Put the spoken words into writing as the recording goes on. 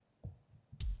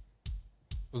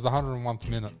was the 101th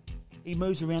minute. He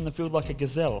moves around the field like a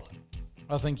gazelle.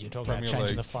 I think you're talking Premier about changing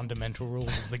League. the fundamental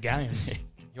rules of the game.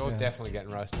 You're definitely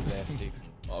getting roasted there, Sticks.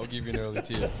 I'll give you an early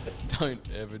tip. Don't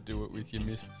ever do it with your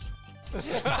missus.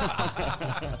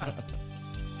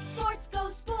 Sports Go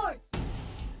Sports.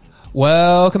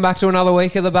 Welcome back to another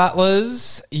week of the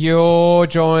Battlers. You're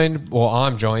joined, well,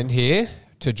 I'm joined here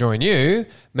to join you.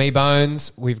 Me,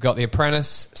 Bones, we've got the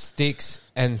Apprentice, Sticks,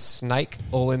 and Snake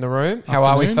all in the room. How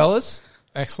are we, Afternoon. fellas?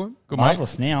 Excellent. Good, mate.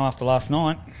 Marvellous now after last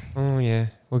night. Oh, yeah.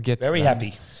 We'll get to Very that.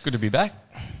 happy. It's good to be back.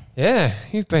 Yeah,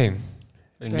 you've been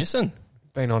Missing.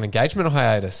 on engagement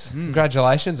hiatus.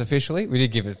 Congratulations, officially. We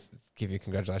did give you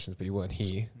congratulations, but you weren't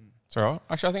here. It's all right.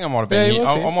 Actually, I think I might have Yeah, been he here. was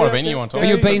I here. might have been Yeah, here one time. Oh,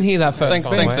 you've been here that first Thanks-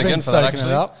 time. thanks mate. again for that, soaking it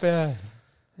actually. up. Yeah.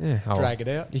 Yeah, Drag it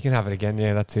out. You can have it again.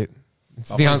 Yeah, that's it. It's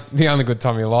the only good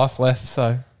time of your life left,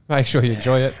 so make sure you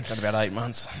enjoy it. Got about 8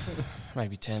 months.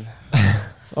 Maybe 10.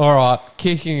 All right,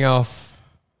 kicking off.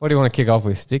 What do you want to kick off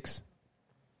with, Sticks?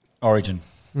 Origin.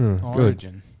 Good.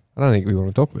 Origin. I don't think we want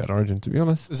to talk about Origin, to be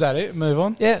honest. Is that it? Move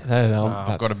on? Yeah. No,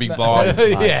 I've got a that's- big blow.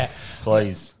 Yeah.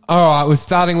 Please. All right, we're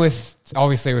starting with,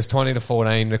 obviously it was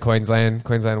 20-14 to Queensland.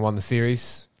 Queensland won the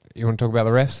series. You want to talk about the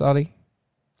refs, Artie?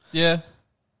 Yeah.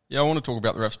 Yeah, I want to talk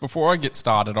about the refs. Before I get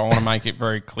started, I want to make it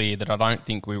very clear that I don't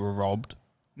think we were robbed.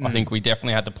 I think we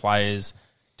definitely had the players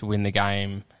to win the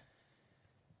game.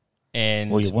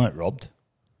 And Well, you weren't robbed.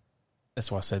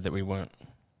 that's why I said that we weren't.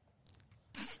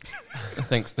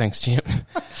 Thanks, Jim.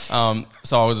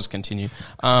 So I'll just continue.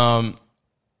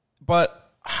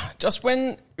 But just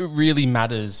when it really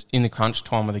matters in the crunch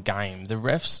time of the game, the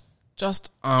refs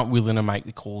just aren't willing to make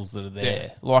the calls that are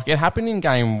there. Like it happened in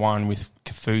game 1 with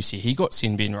Kafusi. He got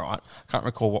sin bin right. I can't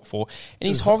recall what for. And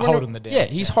he's was hovering. holding the down. Yeah,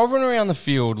 he's hovering around the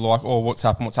field like, oh, what's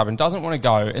happened? Doesn't want to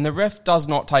go, and the ref does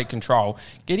not take control.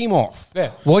 Get him off.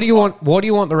 Yeah. What do you want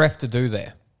the ref to do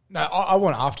there? No, I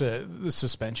want after the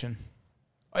suspension.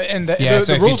 And the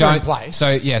So if rules you are don't, in place. so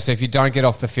if you don't get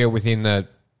off the field within the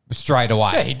straight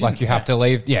away, Yeah, he didn't, like you have to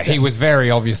leave. Yeah, he was very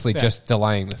obviously Yeah. just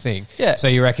delaying the thing. Yeah. So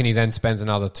you reckon he then spends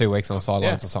another 2 weeks on the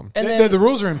sidelines Yeah. or something? And the, then- the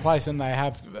rules are in place, and they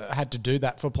have had to do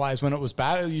that for players when it was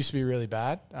bad. It used to be really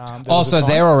bad. There was a Also, time-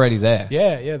 they're already there.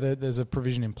 Yeah. There's a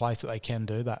provision in place that they can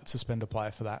do that, suspend a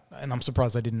player for that, and I'm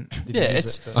surprised they didn't Yeah, use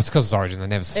it's- it. but- That's because it's Origin. They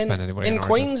never suspend anybody. In in Origin.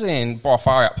 Queensland, by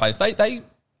far outplays. They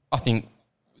I think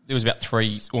there was about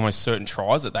 3 almost certain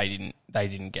tries that they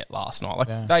didn't get last night. Like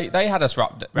Yeah. they had us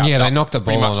wrapped Yeah, they up knocked the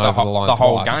pretty ball much on over the line the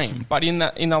whole twice. game. But in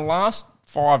the last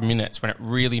 5 minutes when it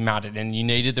really mattered and you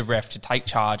needed the ref to take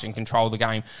charge and control the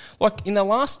game, like in the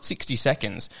last 60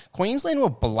 seconds, Queensland were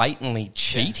blatantly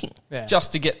cheating Yeah.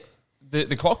 just to get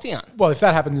the clock down. Well, if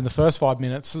that happens in the first 5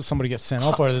 minutes, somebody gets sent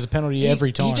off, or there's a penalty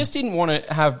every time. He just didn't want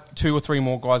to have 2 or 3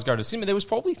 more guys go to Simba. There was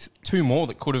probably 2 more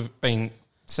that could have been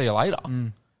see you later.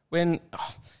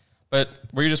 But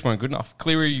we just weren't good enough.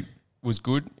 Cleary was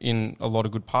good in a lot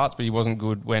of good parts, but he wasn't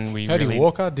good when we Cody really...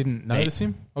 Walker didn't notice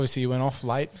him. Obviously, he went off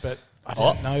late, but I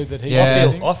didn't know that he. Yeah.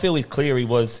 did. I feel with Cleary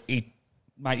was he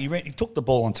took the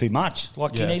ball on too much.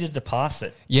 Like Yeah. he needed to pass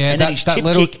it. Yeah, And then that his that chip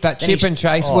little kick- that then chip his- and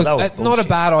chase oh, was that not a bullshit.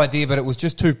 bad idea, but it was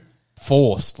just too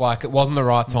forced. Like it wasn't the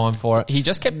right time for it. He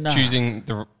just kept Nah. choosing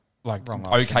the Wrong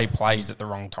okay plays at the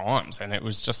wrong times, and it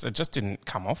just didn't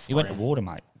come off. He for went to him. water,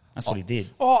 mate. That's what he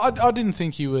did. Oh, I didn't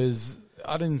think he was.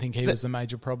 I didn't think he was the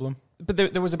major problem. But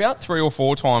there was about 3 or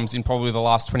 4 times in probably the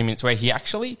last 20 minutes where he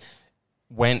actually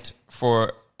went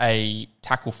for a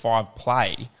tackle 5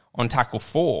 play on tackle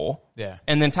 4. Yeah.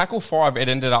 And then tackle 5, it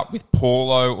ended up with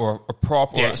Paulo or a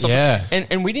prop or something. Yeah.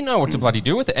 And we didn't know what to bloody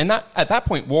do with it. And that at that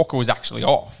point, Walker was actually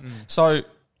off. So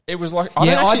it was like, I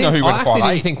don't actually know who went actually 5'8".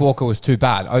 didn't think Walker was too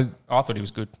bad. I thought he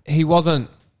was good. He wasn't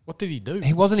What did he do?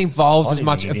 involved I as didn't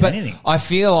much. think he did But anything. I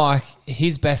feel like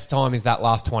his best time is that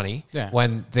last 20 Yeah.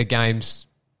 when the game's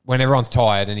when everyone's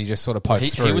tired and he just sort of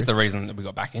pokes through. He was the reason that we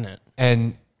got back in it.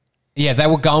 and yeah, they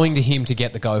were going to him to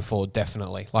get the go forward,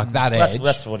 definitely. Like that edge.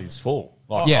 That's what he's for.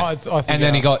 Like, Yeah, I think and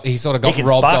then he sort of got can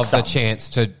robbed spark of the something. chance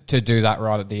to do that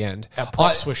right at the end. Our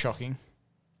props were shocking.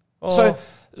 So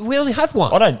we only had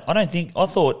one. I don't think. I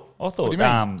thought. do you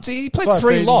mean? See, he played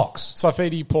 3 locks.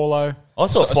 Saifidi, Paulo. I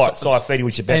thought Saifidi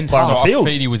was your best and player on the Hart. field.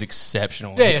 Feedy was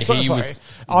exceptional. Yeah, he sorry. was.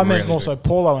 I meant really more good. so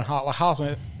Paulo and Hart. Like Hart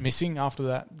went missing after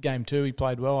that game too. He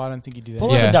played well. I don't think he did Paul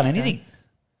anything. Yeah. hasn't done anything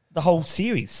the whole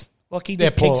series. Like he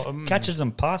just Paul, catches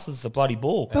and passes the bloody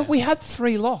ball. But we had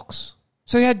 3 locks.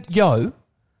 So he had Yo,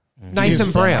 He Nathan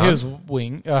was- Brown. He was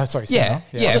wing. Sorry, yeah, centre.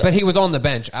 yeah, but he was on the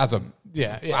bench as a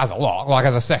yeah. as a lock, like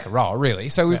as a second row, really.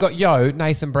 So we've got Yo,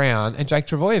 Nathan Brown, and Jake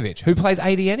Travojevic, who plays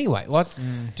 80 anyway. Like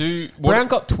Do Brown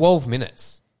got 12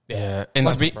 minutes. Yeah, and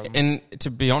That's to a be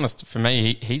problem. honest, for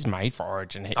me, he's made for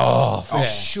Origin. For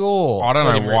sure. I don't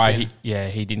Let him know why rip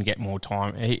in. he didn't get more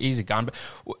time. He's a gun. But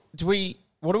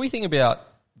what do we think about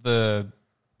the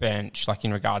bench? Like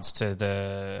in regards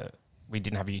to we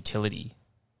didn't have a utility.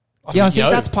 I think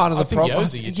that's part of the I think problem.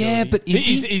 Yo's a utility. Yeah, but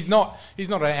is he's not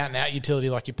an out and out utility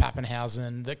like your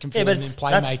Pappenhausen that can fill but in it's-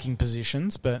 playmaking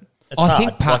positions. But It's I hard.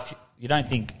 think Pap- Like, you don't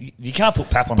think you can't put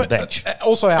Pap on the bench.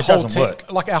 Also, our It whole doesn't team,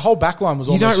 work. like our whole backline was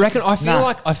you almost. don't reckon? I feel Nah.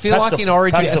 like Perhaps in the-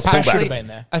 Origin, perhaps the fullback especially should have been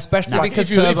there. especially Like,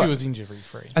 because if he Turbo, was injury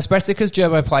free. especially because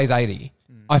Turbo plays 80.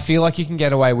 I feel like you can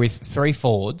get away with 3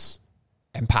 forwards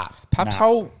and Pap. Pap's Nah.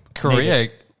 whole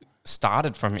career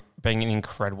started from being an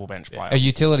incredible bench player. A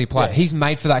utility player. He's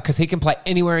made for that because he can play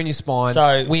anywhere in your spine.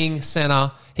 So- wing,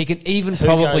 centre. He can even Who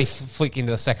probably goes- flick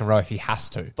into the second row if he has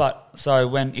to. But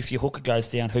so if your hooker goes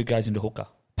down, who goes into hooker?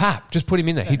 Pap, just put him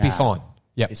in there. He'd be Nah. fine.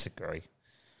 Yep. Disagree.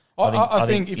 I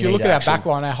think if you need look at our action.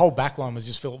 backline, our whole backline was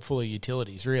just full of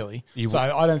utilities, really. So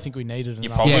I don't think we needed You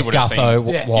enough. probably Yeah, would have Gutho,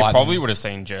 seen. Yeah. You Wyden. probably would have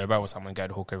seen Gerbo or someone go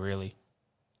to hooker. Really,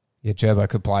 Yeah, Gerbo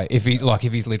could play if he's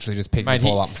literally just picking made the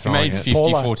ball up and he throwing made it.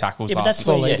 54 Paulo. tackles Yeah, but last that's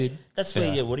year. all where they you, did. that's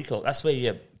where you, what do you call it? That's where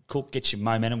your Cook gets your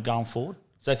momentum going forward.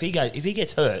 So if he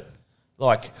gets hurt,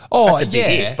 like that's a big yeah.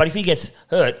 if. But if he gets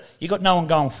hurt, you got no one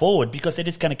going forward because they're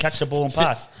just going to catch the ball and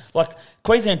pass. Like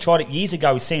Queensland tried it years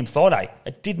ago with Sam Thaiday.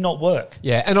 It did not work.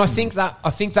 Yeah, and I think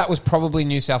that was probably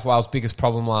New South Wales' biggest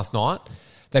problem last night.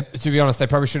 To be honest, they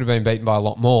probably should have been beaten by a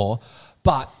lot more,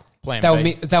 but Plan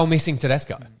they B. were missing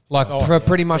Tedesco. Like for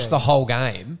pretty much the whole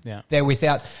game, Yeah. they're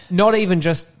without. Not even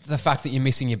just the fact that you're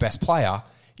missing your best player,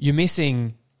 you're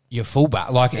missing your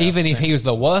fullback. Like even if he was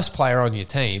the worst player on your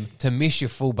team, to miss your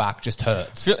fullback just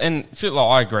hurts. Phil,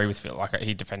 I agree with Phil. Like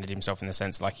he defended himself in the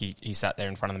sense, like he sat there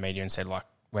in front of the media and said, like,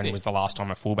 when was the last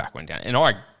time a fullback went down? And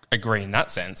I agree in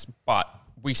that sense, but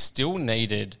we still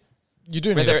needed. You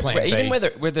do need a plan B. Even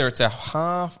whether it's a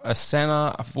half, a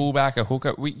centre, a fullback, a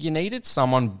hooker, you needed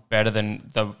someone better than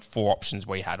the 4 options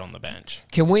we had on the bench.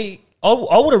 Can we? I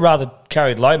would have rather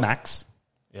carried Lomax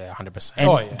Yeah, 100%.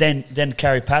 and then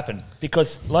carry Pappen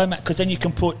because Lomax because then you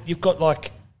can put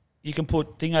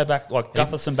Dingo back like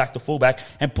Gutherson back to fullback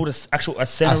and put a centre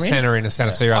A in. centre in a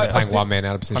centre, so you're only I playing think- one man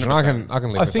out of position. 100%. I can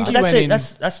live I with think that. he That's went it.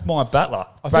 in- That's my battler,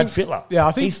 I Brad think- Fittler. yeah,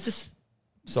 I think- he's just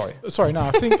sorry. Sorry, no.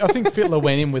 I think Fittler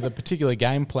went in with a particular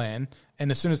game plan,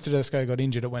 and as soon as Tedesco got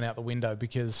injured, it went out the window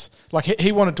because like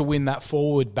he wanted to win that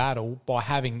forward battle by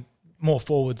having more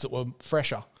forwards that were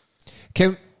fresher.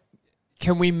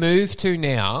 Can we move to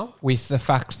now with the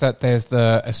fact that there's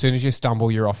as soon as you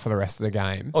stumble, you're off for the rest of the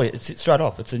game? Oh yeah, it's straight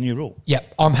off. It's a new rule.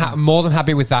 Yep, I'm more than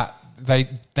happy with that. They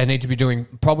need to be doing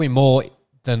probably more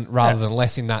rather than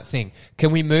less in that thing.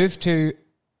 Can we move to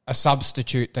a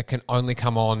substitute that can only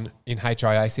come on in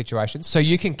HIA situations? So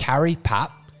you can carry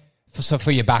Pap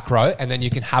for your back row, and then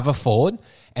you can have a forward,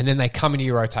 and then they come into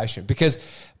your rotation because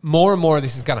more and more of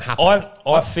this is going to happen.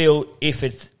 I feel if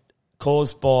it's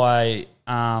caused by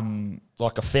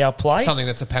like a foul play, Something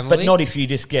that's a penalty? but not if you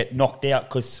just get knocked out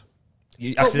because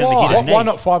you accidentally hit a knee. Why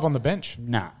not 5 on the bench?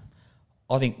 Nah,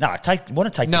 I think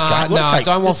want to take the game.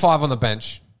 Don't want 5 on the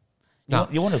bench. No,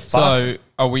 You want to fast. So,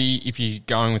 are we? If you're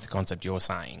going with the concept you're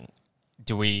saying,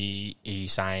 are you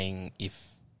saying if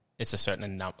it's a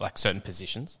certain certain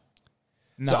positions?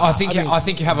 No, So I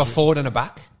think you have a forward and a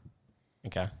back.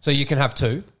 Okay. So you can have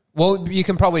 2. Well, you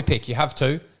can probably pick. You have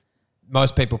 2.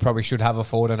 Most people probably should have a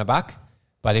forward and a back.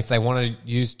 But if they want to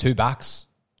use 2 backs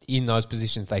in those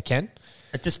positions, they can.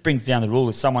 It just brings down the rule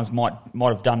if someone's might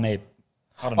have done their,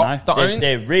 I don't know, the only-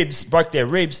 their ribs, broke their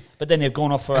ribs, but then they've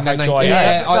gone off for And a then they- HIA.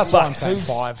 yeah, That's But why I'm saying who's-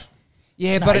 5.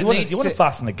 Yeah, No, but you it want needs to to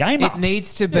fasten the game up. It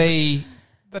needs to be.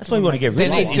 That's why we want to get rid There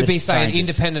of needs to be, say, an changes.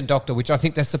 independent doctor, which I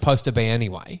think they're supposed to be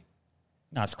anyway.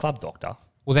 No, it's club doctor.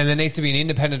 Well, then there needs to be an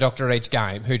independent doctor at each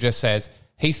game who just says,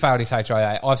 he's failed his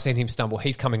HIA, I've seen him stumble,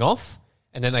 he's coming off,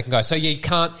 and then they can go. So you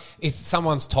can't, if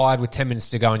someone's tired with 10 minutes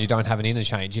to go and you don't have an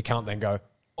interchange, you can't then go,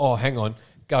 oh, hang on,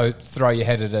 go throw your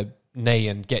head at a knee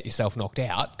and get yourself knocked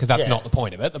out, because that's Yeah. not the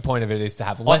point of it. The point of it is to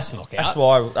have less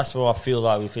knockouts. That's why I feel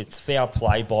though if it's foul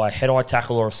play by a head-eye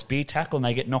tackle or a spear tackle and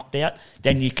they get knocked out,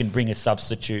 then you can bring a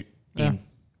substitute in.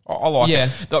 I like Yeah.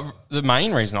 it. The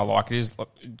main reason I like it is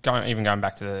going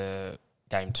back to the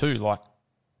game 2. Like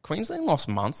Queensland lost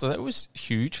Munster, so that was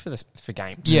huge for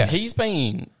game 2. Yeah. He's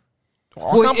been. I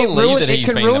Well, can't believe that it he's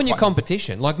can been ruin the your player.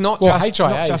 competition. Like not Well, just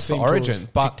HIA the seemed to origin,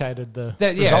 have but dictated the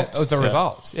results. The Yeah.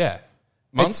 results, yeah.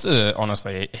 Munster,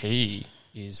 honestly, he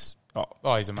is.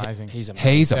 Oh, he's amazing. He's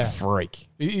amazing. He's a Yeah. freak.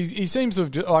 He seems to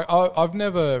have I've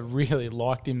never really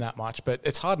liked him that much, but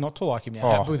it's hard not to like him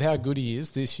now. Oh. With how good he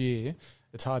is this year,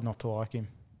 it's hard not to like him.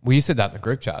 Well, you said that in the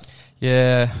group chat.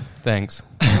 Yeah, thanks.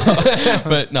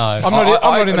 But no, I'm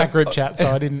not in that group chat, so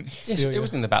I didn't. Yes, steal it you.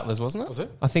 was in the Battlers, wasn't it? Was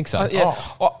it? I think so. Yeah.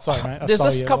 Oh, sorry, mate. I There's stole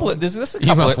just a you. couple of there's just a You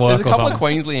couple must of, there's a work or couple of something.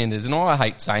 Queenslanders, and I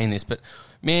hate saying this, but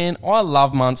man, I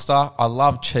love Munster, I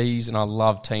love Cheese, and I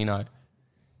love Tino.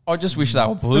 I just wish they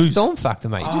were It's the Blues. Storm factor,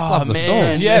 mate. You just Oh, love the man.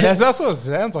 Storm. Yeah, that's what it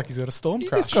sounds like. He's got a storm You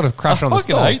crush. just got a crush on I the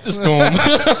fucking Storm. hate the Storm.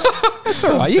 That's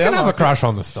all right. You can sound have a like crush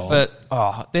on the Storm.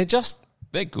 But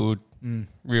they're good,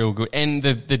 real good. And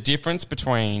the difference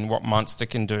between what Munster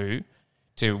can do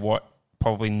to what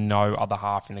probably no other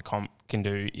half in the comp can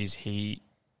do is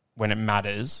when it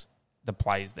matters, the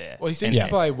play's there. Well, he seems to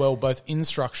play well both in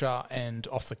structure and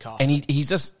off the cuff. And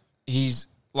he's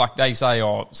like they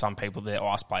say, some people they're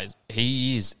ice players.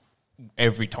 He is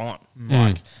every time.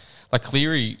 Like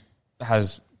Cleary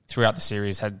has throughout the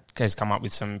series has come up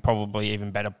with some probably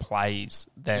even better plays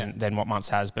than what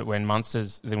Munster has. But when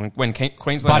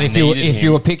Queensland, But if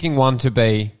you were picking one to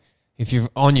be, if you're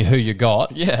on who you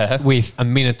got, with a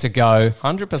minute to go,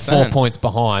 100%, 4 points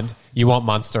behind, you want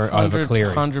Munster over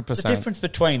Cleary. 100%. The difference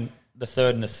between the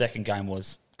third and the second game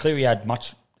was Cleary had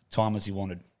much time as he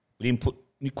wanted.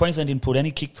 Queensland didn't put any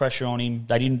kick pressure on him.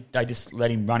 They just let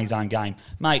him run his own game.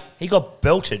 Mate, he got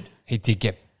belted. He did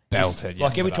get belted.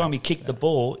 Like every yesterday. time he kicked the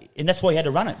ball, and that's why he had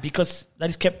to run it, because they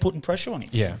just kept putting pressure on him.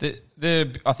 Yeah.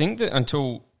 I think that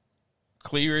until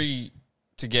Cleary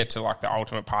to get to like the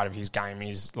ultimate part of his game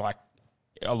is like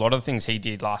a lot of the things he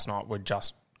did last night were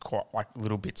just quite like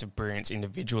little bits of brilliance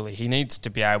individually. He needs to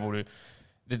be able to.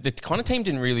 The kind of team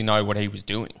didn't really know what he was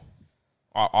doing.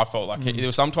 I felt like there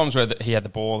were some times where he had the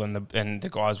ball and the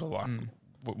guys were like,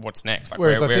 "What's next? Like,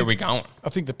 Whereas where are we going?" I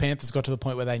think the Panthers got to the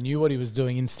point where they knew what he was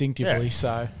doing instinctively. Yeah.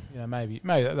 So maybe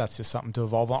that's just something to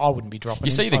evolve on. I wouldn't be dropping.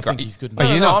 You see him. the I think he's good. No,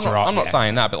 enough. I'm not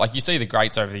saying that, but like you see the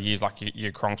greats over the years, like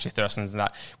your Cronks, your Thurstons, and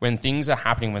that. When things are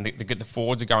happening, when the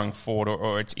forwards are going forward,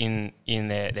 or it's in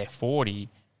their 40,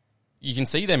 you can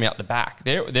see them out the back.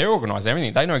 They're organised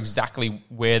everything. They know exactly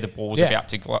where the ball's about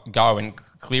to go, and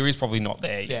Cleary's probably not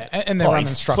there yet. Yeah, and they're running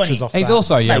 20. structures off. He's that.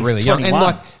 also Mate, he's really young, and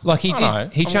 21. like he I did. know,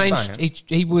 He I'm just changed.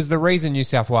 He was the reason New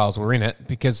South Wales were in it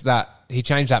because he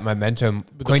changed that momentum.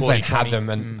 the Queensland 40-20. had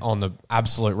them on the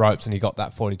absolute ropes, and he got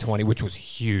that 40-20, which was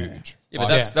huge. Yeah,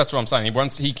 but that's what I'm saying.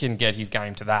 Once he can get his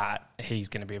game to that, he's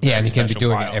going to be a very Yeah, and he can be special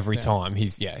doing player. it every time.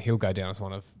 He'll go down as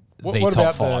one of What the top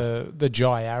about five. the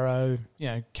Jai Arrow?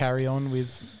 Carry on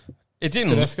with. It didn't.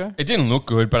 Tedesco? It didn't look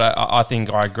good, but I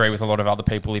think I agree with a lot of other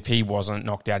people. If he wasn't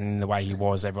knocked out in the way he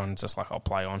was, everyone's just like, "I'll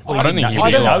play on." Well, I don't think he he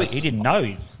didn't know. realised. He didn't know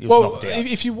he was Well, knocked out.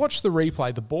 if you watch the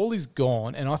replay, the ball is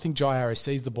gone, and I think Jai Arrow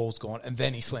sees the ball's gone, and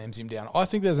then he slams him down. I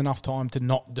think there's enough time to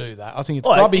not do that. I think it's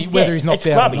grubby whether he's knocked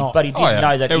it's out grubby, or not. but he didn't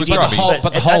know that. It was he didn't- grubby.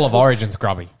 But the it- whole that of looks- Origin's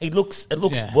grubby. It looks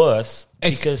Yeah. worse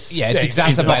It's because it's he's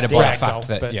exacerbated knocked by the out, fact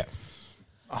that but-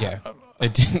 yeah.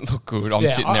 It didn't look good. I'm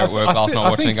sitting there at work last night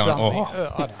watching it going, something-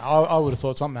 "Oh." I don't know. I would have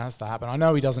thought something has to happen. I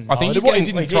know he doesn't know. I think it. he's He getting-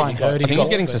 didn't he try did, and he got- hurt I him. think he's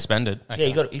getting but- suspended. yeah,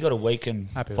 you got a week and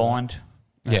Happy with fined.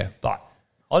 Yeah. But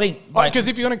I think like, Because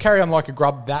if you're going to carry on like a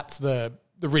grub, that's the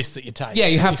risk that you take. Yeah,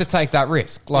 you have to take that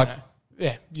risk. Like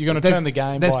Yeah, you're going to turn the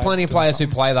game. There's by plenty of doing players who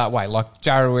something. play that way, like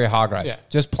Jared Hargraves. Yeah.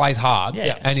 Just plays hard,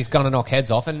 Yeah. and he's going to knock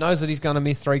heads off, and knows that he's going to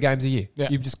miss 3 games a year. Yeah.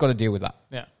 You've just got to deal with that.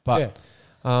 Yeah, But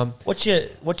what's your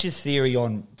theory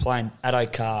on playing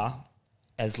Addo Carr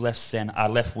as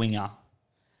left winger,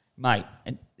 mate?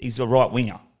 And he's a right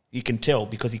winger. You can tell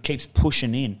because he keeps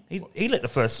pushing in. He let the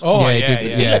first. Oh, Yeah, he yeah,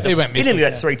 did- yeah. yeah. He went He missing.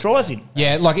 nearly let 3 tries in.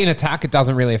 yeah, like in attack, it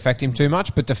doesn't really affect him too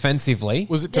much, but defensively,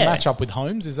 Was it to Yeah. match up with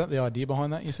Holmes? Is that the idea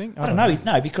behind that? You think? I don't know.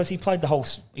 No, because he played the whole.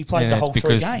 He played the whole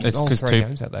 3 games. It's all because 3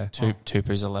 games out there.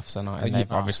 Tupu's a left centre, and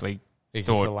they've obviously He's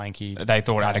thought just a lanky. they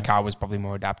thought Adakar was probably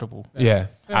more adaptable. Yeah.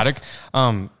 Adak,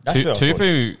 That's what I thought.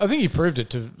 Tupu. I think he proved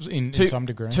it in some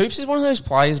degree. Toops is one of those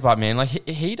players, but man, like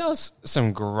he does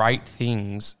some great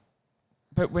things.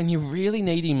 But when you really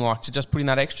need him, like to just put in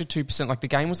that extra 2%, like the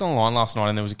game was on the line last night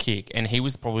and there was a kick, and he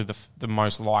was probably the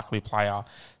most likely player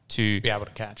to Be able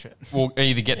to catch it. well,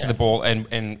 either get to the ball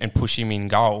and push him in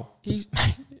goal.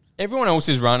 Everyone else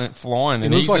is running, flying,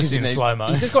 and looks he's like just he's in there. slow-mo.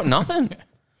 He's just got nothing.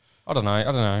 I don't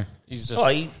know. He's just.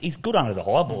 He's good under the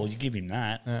high ball. You give him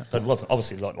that. But it wasn't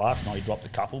obviously like last night. He dropped a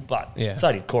couple, but Yeah.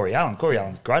 so did Corey Allen. Corey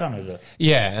Allen's great under the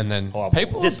Yeah, and then high ball.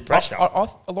 People, Just pressure.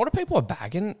 a lot of people are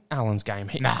bagging Allen's game.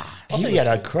 I think he had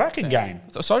a cracking game,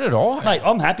 So did I. mate.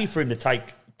 I'm happy for him to take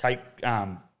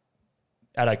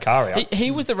Addo Carr out. He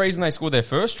was the reason they scored their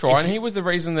first try, and he was the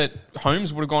reason that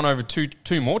Holmes would have gone over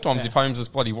two more times if Holmes has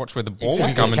bloody watched where the ball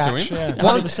was coming to him. Yeah.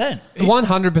 100%.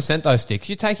 100% those sticks.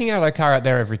 You're taking Addo-Carr out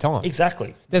there every time.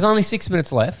 Exactly. There's only 6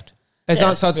 minutes left.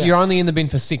 Yeah. So you're only in the bin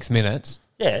for 6 minutes.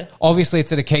 Yeah. Obviously,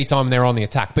 it's at a key time and they're on the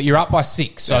attack, but you're up by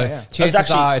 6, so Yeah.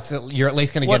 chances are you're at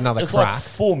least going to get another it's crack. like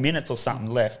 4 minutes or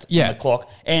something left Yeah. on the clock,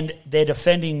 and they're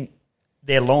defending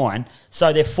their line,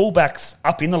 so their fullbacks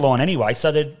up in the line anyway.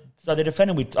 So they're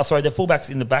defending with. Their fullbacks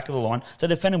in the back of the line, so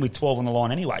they're defending with 12 on the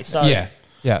line anyway. So Yeah.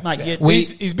 mate,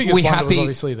 His biggest blunder was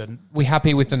obviously the... we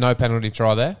happy with the no penalty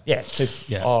try there? I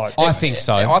think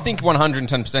so. I think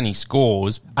 110% he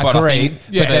scores. But Agreed. I think,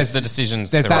 Yeah. but there's the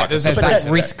decisions. There's the that, right there's decisions. that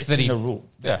But risk that he the rule.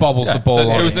 bobbles the ball It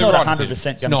on. was He's the not right 100%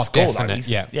 decision. It's going to not score. definite. He's,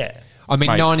 Yeah. yeah. I mean,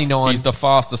 Mate, 99. He's the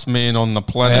fastest man on the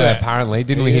planet. Yeah, apparently.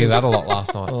 Didn't we hear that a lot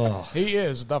last night? He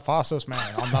is the fastest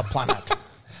man on the planet.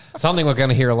 Something we're going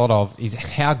to hear a lot of is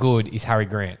how good is Harry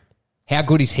Grant? How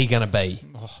good is he going to be?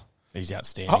 He's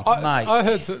outstanding. I Mate.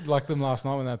 heard like them last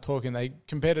night when they were talking. They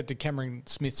compared it to Cameron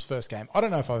Smith's first game. I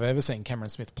don't know if I've ever seen Cameron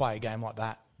Smith play a game like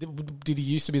that. Did he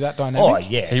used to be that dynamic? Oh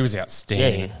yeah, He was yeah.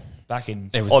 outstanding. Back in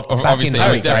It was back obviously in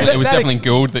it was the day. definitely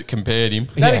Gould that compared him.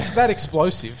 That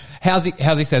explosive. How's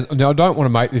he says, no, I don't want to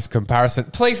make this comparison.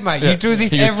 Please, mate, you do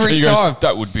this He goes- every he goes, time.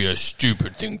 that would be a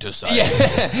stupid thing to say.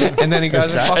 And then he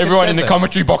goes, and fucking Everyone in says the it.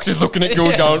 commentary box is looking at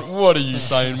Gould going, what are you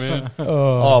saying, man?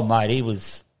 Oh mate, he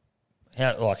was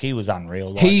he was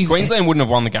unreal. Like, He's Queensland wouldn't have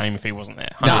won the game if he wasn't there.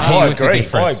 No, 100%. he I was the agree. I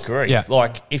difference. agree. Yeah.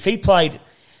 Like if he played,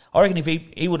 I reckon if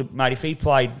he would have made if he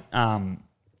played,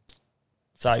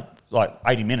 say like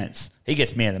 80 minutes, he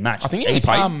gets man of the match. I think he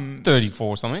played 34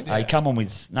 or something. He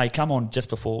come on just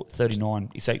before 39.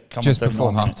 He said come Just on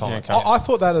before 39 minutes. halftime. Yeah, okay. I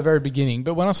thought that at the very beginning,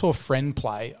 but when I saw Friend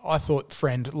play, I thought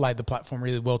Friend laid the platform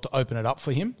really well to open it up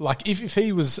for him. Like, if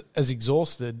he was as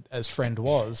exhausted as Friend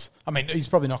was, I mean, he's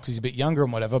probably not because he's a bit younger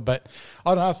and whatever, but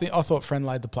I don't know. I thought Friend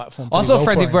laid the platform I pretty thought well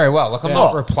Fred for did him. very well. Like, I'm Yeah.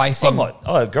 not replacing.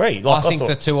 I agree. Like, I think thought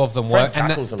the two of them Fred work, and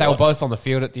tackles a they were lot. both on the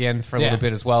field at the end for a Yeah. little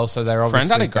bit as well. So they're obviously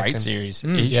Friend had a great taking- series.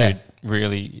 Yeah.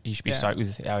 He should be Yeah. stoked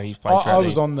with how he's played I throughout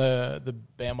was the on the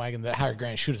bandwagon that Harry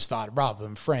Grant should have started rather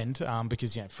than Friend,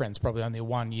 because Friend's probably only a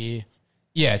 1 year.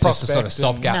 Yeah, just a sort of prospect and-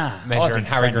 stopgap Nah, I measure, and think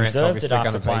Harry Friend Grant's deserved obviously it after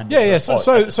going to playing. be. Yeah, so at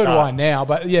the do start. I now.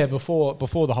 But yeah, before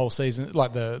the whole season,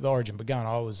 like the Origin begun,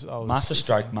 I was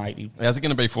Masterstroke, mate. How's it going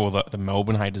to be for the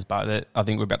Melbourne haters? But I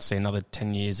think we're about to see another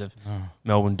 10 years of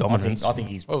Melbourne dominance. I think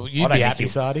he's. Well, you'd I don't be think happy,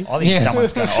 Sardi. I think Yeah.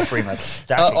 someone's going to offer him a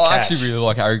stack of I cash. actually really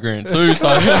like Harry Grant too, so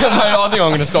mate, I think I'm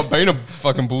going to stop being a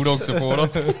fucking Bulldog supporter.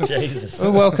 Jesus.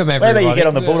 Well, welcome Maybe everybody. you get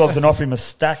on the Bulldogs and offer him a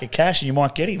stack of cash, and you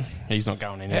might get him. He's not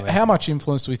going anywhere. How much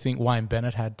influence do we think Wayne Bennett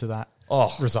had to that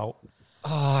result? Oh,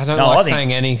 I don't No, like I think-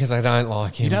 saying any because I don't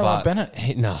like him. You don't but like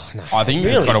Bennett? No. I think he's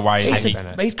Really? got away.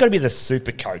 He's got to be the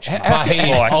super coach. mate. But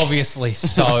he's Like- obviously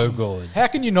so good. How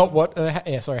can you not watch?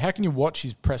 How can you watch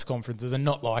his press conferences and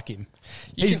not like him?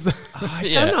 He's I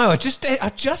don't know. I just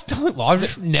don't like. I've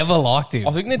just never liked him.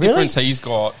 I think the difference he's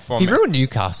got from He ruined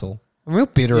Newcastle. I'm real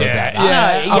bitter about that.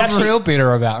 Yeah, he I'm actually- real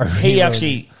bitter about it. He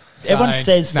actually. Everyone Don't.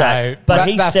 says No. that, but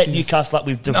he That's set his- Newcastle up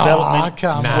with development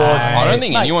come squads. on. I don't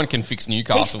think Mate, anyone can fix He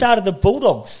Newcastle. started the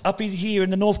Bulldogs up in here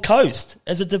in the North Coast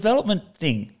as a development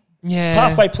thing. Yeah.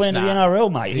 Pathway plan to the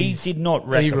NRL, mate. He did not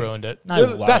reckon. he ruined it.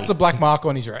 No way. That's a black mark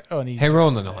on his. He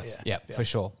ruined the night. Yeah, for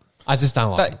sure. I just don't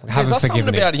like him. I There's haven't something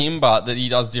forgiven about him. him, but that he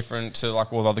does different to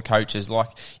like all the other coaches. Like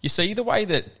you see the way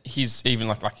that his even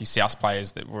like his South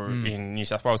players that were in New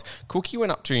South Wales. Cookie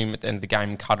went up to him at the end of the game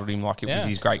and cuddled him like it was Yeah.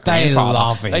 his great They grandfather.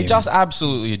 love They him. just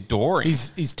absolutely adore him.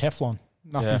 He's Teflon.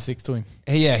 Nothing Yeah. sticks to him.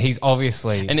 Yeah, he's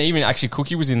obviously. And even actually,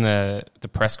 Cookie was in the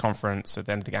press conference at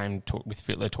the end of the game with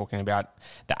Fittler talking about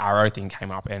the Arrow thing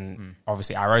came up, and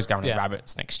obviously Arrow's going to Yeah.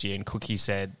 Rabbits next year, and Cookie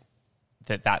said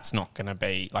that that's not going to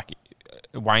be like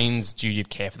Wayne's duty of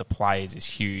care for the players is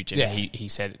huge, and Yeah. he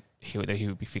said that he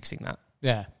would be fixing that.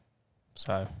 Yeah.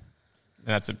 So, and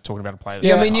that's talking about a player.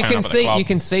 Yeah, that's I mean, you turning can up at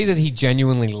the see club. that he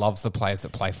genuinely loves the players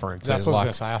that play for him. Too. That's what I Like,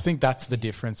 was going to say. I think that's the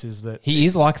difference is that he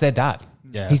is like their dad.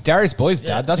 Yeah. He's Darius Boyd's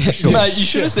dad. That's for sure. Mate, you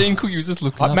should have seen Cookie was just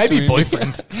looking. up maybe to him.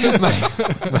 boyfriend.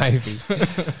 Maybe.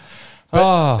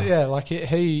 Oh, Yeah, like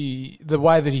he the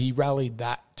way that he rallied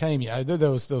that team, there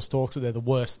was talks that they're the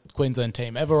worst Queensland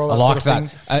team ever. All I that liked sort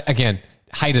of that. thing. Again,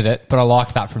 hated it, but I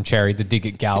liked that from Cherry, the dig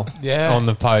at Gal Yeah. on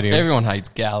the podium. Everyone hates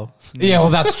Gal. Yeah, well,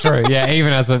 that's true. Yeah,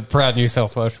 even as a proud New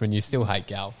South Welshman, you still hate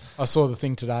Gal. I saw the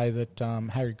thing today that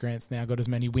Harry Grant's now got as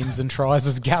many wins and tries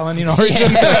as Gallen in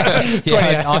Origin.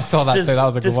 Yeah, I saw that too. That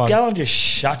was a good does one. Gallen just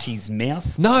shut his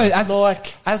mouth? No,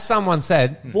 Like- as someone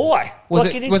said, Why? was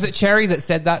Like, it is- was it Cherry that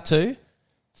said that too,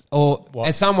 or What?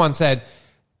 as someone said,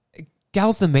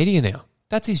 Gal's the media now.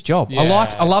 That's his job. Yeah.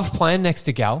 I loved playing next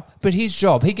to Gal, but his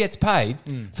job, he gets paid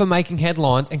for making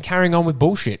headlines and carrying on with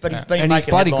bullshit. But he's been and making he's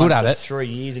bloody good at headlines it. for 3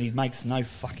 years, and he makes no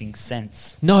fucking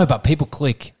sense. No, but people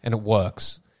click and it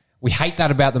works. We hate that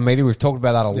about the media. We've talked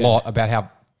about that a lot, about how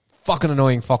fucking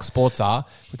annoying Fox Sports are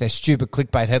with their stupid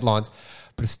clickbait headlines,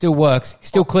 but it still works. You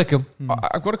still click them.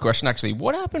 I've got a question actually.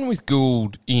 What happened with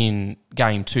Gould in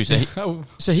game 2?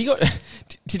 So he got.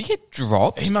 Did he get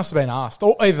dropped? He must have been asked.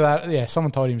 Or either that, yeah,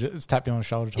 someone told him to tap you on the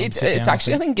shoulder. It's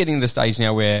actually, I think, getting to the stage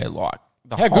now where like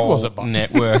the How whole good was it, Bob?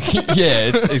 network,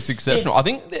 it's exceptional. I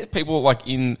think that people like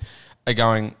are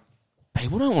going.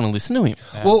 People don't want to listen to him.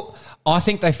 Well, I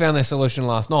think they found their solution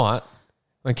last night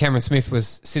when Cameron Smith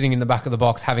was sitting in the back of the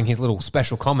box having his little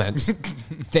special comments.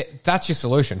 That's your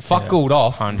solution. Fuck Gould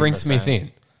off, bring 100%. Smith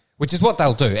in, which is what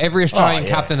they'll do. Every Australian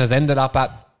captain has ended up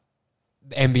at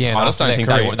NBN. I just don't think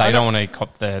career. they don't want to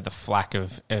cop the flack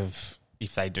of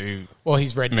if they do Well,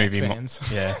 he's Redneck move him. fans.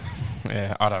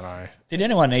 Yeah. I don't know. Did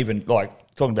anyone even, like,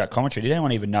 talking about commentary, did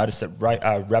anyone even notice that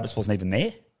Rabbits wasn't even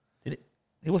there?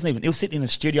 He wasn't even. He was sitting in the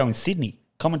studio in Sydney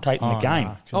commentating the game.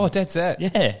 Oh, dead set.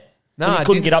 Yeah. No, But I he couldn't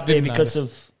didn't- get up there didn't because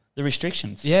notice. of the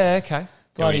restrictions. Yeah, okay.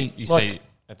 Bloody, you like- see,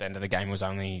 at the end of the game,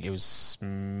 it was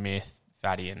Smith,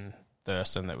 Fatty, and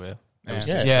Thurston that were. It was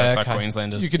Yeah. just Yeah, those okay.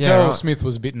 Queenslanders. You could Yeah, tell right. Smith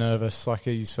was a bit nervous, like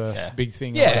his first big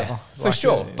thing. Or Yeah, whatever. for Like,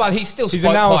 sure. But he still his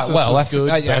spoke quite analysis well. was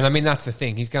good, Yeah, but- I mean, that's the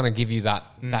thing. He's going to give you that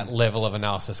level of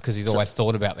analysis because he's always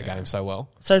thought about the game so well.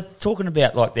 So talking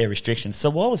about like their restrictions,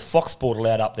 so why was Fox Sport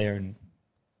allowed up there and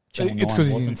Channel 9 It's because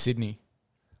he's in wasn't? Sydney.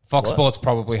 Fox What? Sports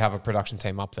probably have a production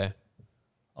team up there.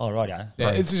 Oh, righto. Yeah,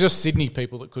 it's just Sydney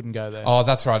people that couldn't go there. Oh,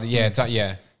 that's right. Yeah,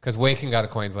 because we can go to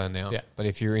Queensland now. Yeah. But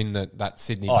if you're in that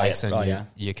Sydney Oh, yeah, basin, right, you, yeah.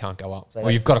 you can't go up. So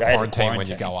Or you've got to they had to quarantine when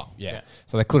you quarantine. go up. Yeah. Yeah.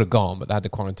 So they could have gone, but they had to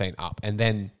quarantine up. And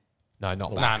then, no,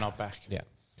 not back. Nah, not back. Yeah.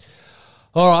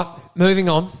 All right, moving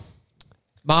on.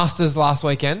 Masters last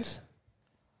weekend.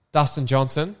 Dustin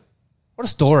Johnson. What a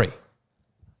story.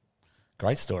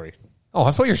 Great story. Oh,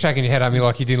 I thought you were shaking your head at me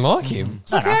like you didn't like him.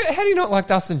 It's like, No. how do you not like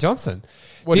Dustin Johnson?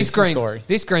 What this is the green, story?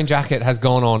 This green jacket has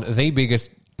gone on the biggest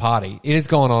party. It has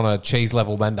gone on a cheese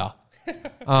level bender.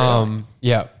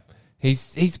 Yeah.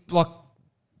 He's like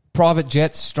private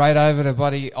jets straight over to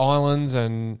bloody islands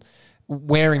and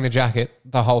wearing the jacket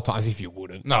the whole time as if you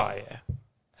wouldn't. No, yeah.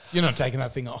 You're not taking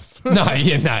that thing off.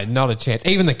 No, not a chance.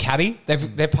 Even the caddy, they're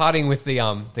partying with the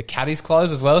caddy's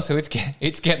clothes as well, so it's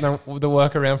getting the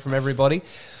work around from everybody.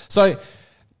 So,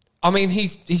 I mean,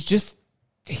 he's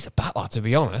a battler, to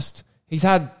be honest. He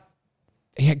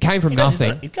came from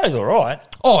nothing. It goes all right.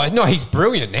 Oh no, he's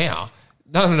brilliant now.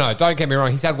 No, don't get me wrong.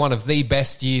 He's had one of the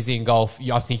best years in golf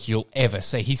I think you'll ever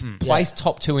see. He's placed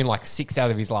top 2 in like 6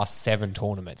 out of his last 7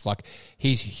 tournaments. Like,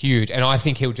 he's huge, and I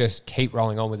think he'll just keep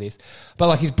rolling on with this. But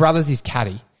like, his brother's his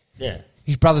caddy. Yeah.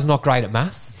 His brother's not great at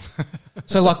maths.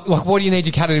 So like what do you need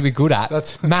your caddy to be good at?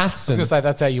 That's- maths I was and going to say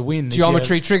that's how you win.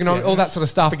 geometry, trigonometry, all that sort of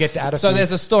stuff. Forget to add a So few.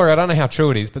 there's a story, I don't know how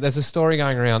true it is, but there's a story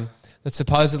going around that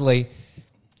supposedly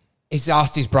he's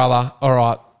asked his brother, all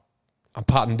right, I'm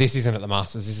putting, this isn't at the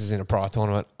Masters, this is in a prior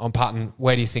tournament. I'm putting,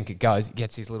 where do you think it goes? He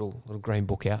gets his little green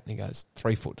book out and he goes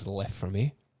 3 foot to the left from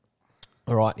here.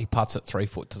 All right, he putts it 3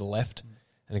 foot to the left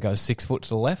and it goes 6 foot to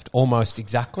the left, almost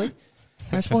exactly.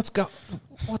 He goes,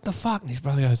 what the fuck? And his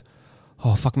brother goes,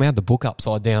 oh, fuck me, I had the book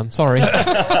upside down. Sorry. Should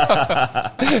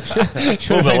have been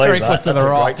 3 believe foot that. to the That's a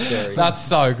right. great story. That's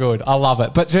so good. I love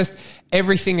it. But just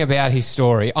everything about his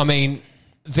story. I mean,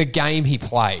 the game he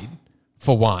played,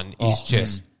 for one, is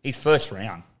just His first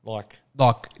round, like,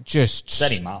 just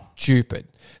Set him up. stupid.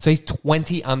 So he's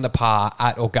 20 under par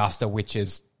at Augusta, which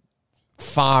is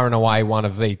far and away one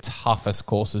of the toughest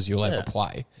courses you'll ever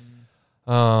play.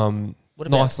 What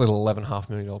about- Nice little $11.5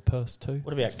 million purse too.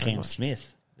 what about Cam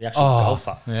Smith, the actual Oh,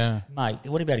 golfer? Yeah. Mate,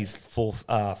 what about his four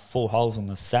holes on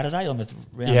the Saturday, on the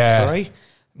round Yeah. 3?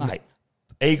 Mate,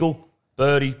 eagle,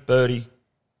 birdie,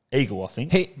 eagle, I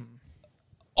think. He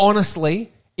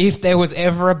honestly, if there was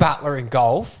ever a battler in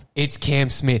golf, it's Cam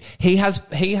Smith. He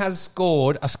has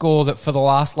scored a score that for the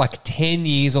last like 10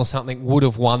 years or something would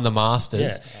have won the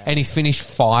Masters, Yeah. and he's finished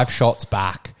 5 shots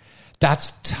back.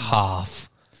 That's tough.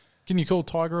 Can you call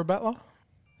Tiger a battler?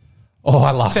 Oh,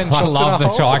 I love 10 shots in the a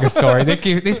hole. Tiger story.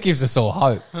 This gives us all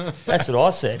hope. That's what I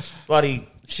said. Bloody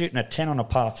shooting a 10 on a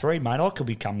par 3, mate, I could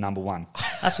become number 1.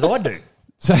 That's what I do.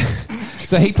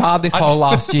 So he parred this hole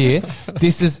last year.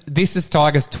 This is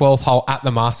Tiger's 12th hole at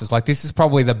the Masters. Like, this is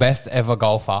probably the best ever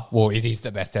golfer. Well, it is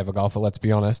the best ever golfer, let's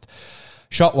be honest.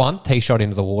 Shot 1, tee shot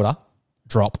into the water,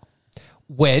 drop.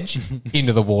 Wedge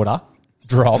into the water,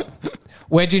 drop.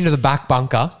 Wedge into the back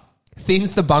bunker,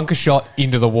 thins the bunker shot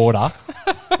into the water,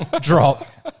 drop.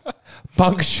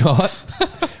 Bunker shot,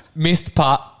 missed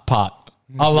putt.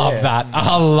 I love that.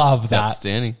 I love that.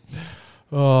 Outstanding.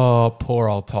 Oh, poor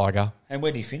old Tiger. And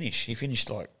where did he finish? He finished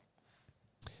like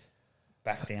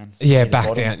back down. Yeah, near the back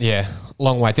bottom. down. Yeah,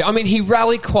 long way down. I mean, he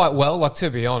rallied quite well. Like, to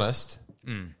be honest,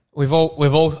 We've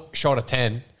all shot a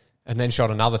 10 and then shot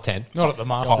another 10. Not at the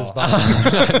Masters, Oh.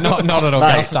 but not at Mate,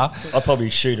 Augusta. I'll probably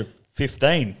shoot a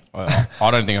 15. I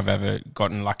don't think I've ever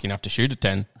gotten lucky enough to shoot a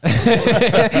 10.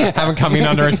 Haven't come in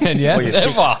under a 10 yet. Well, you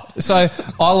think- Ever. So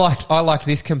I like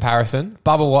this comparison.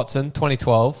 Bubba Watson,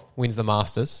 2012, wins the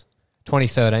Masters.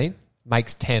 2013,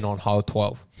 makes 10 on hole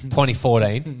 12.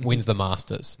 2014, wins the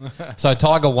Masters. So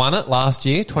Tiger won it last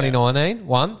year, 2019,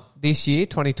 won. This year,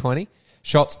 2020,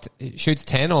 shoots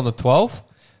 10 on the 12.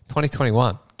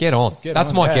 2021, get on. That's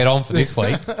on, my yeah. get on for this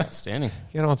week. Outstanding.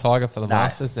 Get on Tiger for the No,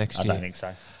 Masters next I year. don't think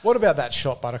so. what about that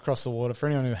shot but across the water? For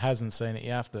anyone who hasn't seen it,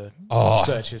 you have to Oh.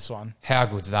 search this one. How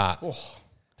good's that?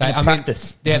 And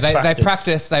practice. Yeah, they Practice.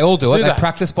 practice. They all do it. Do They that.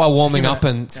 practice by warming Skimming up it.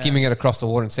 and skimming it across the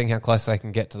water and seeing how close they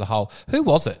can get to the hole. Who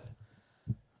was it?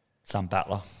 Some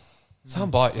battler.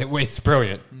 Some bloke. It's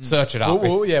brilliant. Search it up.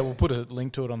 It's- We'll put a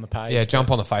link to it on the page. yeah,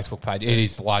 jump on the Facebook page. It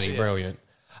is bloody brilliant.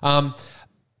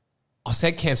 I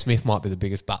said Cam Smith might be the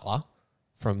biggest battler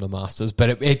from the Masters,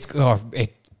 but it's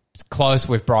close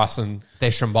with Bryson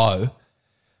DeChambeau,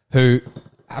 who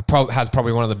has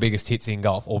probably one of the biggest hits in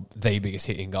golf, or the biggest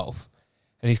hit in golf.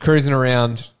 And he's cruising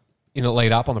around in the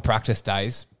lead up on the practice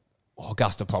days.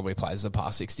 Augusta probably plays the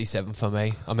par 67 for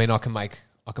me. I mean, I can make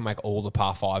all the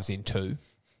par 5s in 2.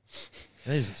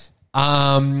 Jesus.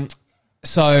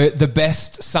 So the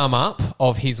best sum up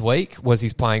of his week was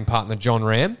his playing partner, John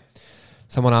Ram.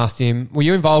 Someone asked him, were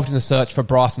you involved in the search for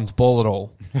Bryson's ball at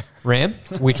all? Ram,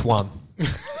 which one?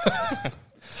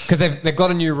 Because they've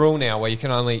got a new rule now where you've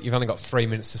only got 3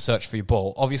 minutes to search for your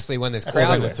ball. Obviously, when there's Or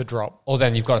crowds, it's a drop. or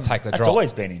then you've got to take the That's drop.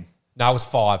 always been in. No, it was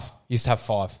 5. Used to have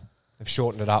 5. They've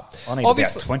shortened it up. I need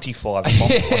about 25. at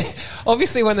one point.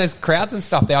 Obviously, when there's crowds and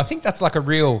stuff there, I think that's like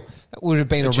that would have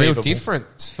been a real Achievable.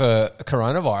 difference for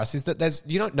coronavirus, is that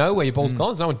you don't know where your ball's gone.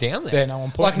 There's no one down there. Yeah, no one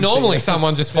like pointing to normally you.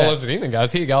 someone just follows it in and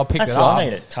goes, here you go, I'll pick That's it what up. I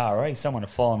need at Taree. Someone to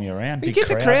follow me around. You Big get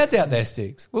the crowd. crowds out there,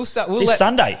 Sticks. We'll This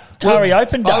Sunday. Taree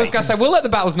Open Day. I was going to say, we'll let the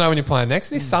battlers know when you're playing next.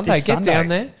 This Sunday, This get Sunday. down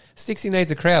there. Sticksy needs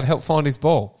a crowd. Help find his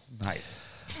ball. Mate.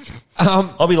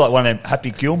 I'll be like one of them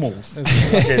Happy Gilmores.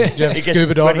 you have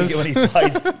scuba divers?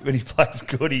 When he plays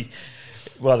good,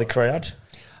 the crowd.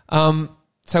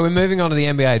 So we're moving on to the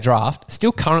NBA draft.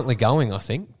 Still currently going, I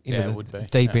think. It would be.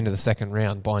 Deep into the second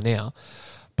round by now.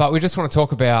 But we just want to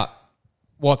talk about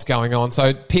what's going on.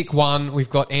 So pick 1, we've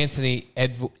got Anthony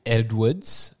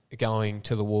Edwards going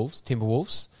to the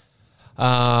Timberwolves.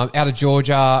 Out of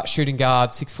Georgia, shooting guard,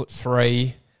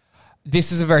 6'3".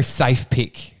 This is a very safe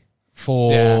pick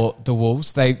for the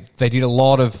Wolves. They did a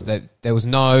lot of there was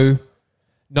no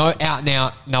out and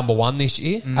out number 1 this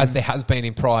year, as there has been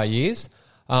in prior years.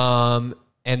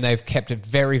 And they've kept it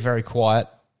very, very quiet.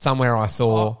 Somewhere I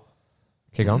saw...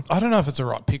 Kick on. I don't know if it's a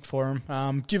right pick for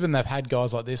him. Given they've had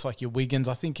guys like this, like your Wiggins,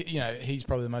 I think he's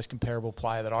probably the most comparable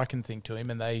player that I can think to him,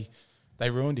 and they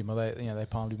ruined him, or they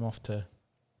palmed him off to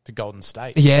Golden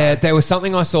State. Yeah, So, there was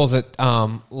something I saw that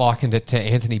likened it to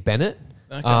Anthony Bennett,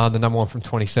 the number 1 from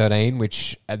 2013,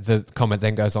 which the comment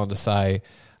then goes on to say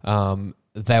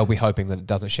they'll be hoping that it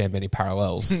doesn't share many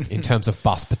parallels in terms of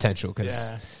bust potential,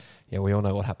 because we all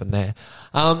know what happened there.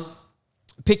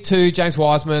 Pick 2, James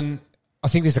Wiseman. I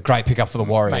think this is a great pickup for the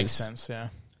Warriors. makes sense. Yeah,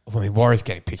 I mean, Warriors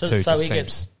getting picked 2 So just he seems...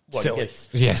 gets what, silly. He gets,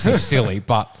 Yeah, seems silly,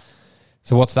 but...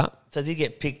 So what's that? so does he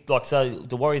get picked? So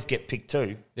the Warriors get picked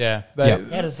too. yeah. Yeah.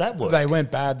 How does that work? They went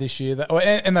bad this year,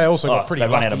 and they also got pretty. They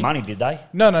run out lucky. of money, did they?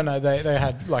 No. They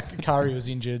had Curry was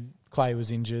injured, Clay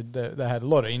was injured. They had a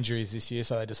lot of injuries this year,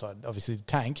 so they decided obviously to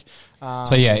tank.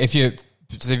 So yeah, if you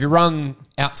run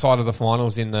outside of the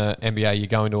finals in the NBA, you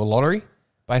go into a lottery.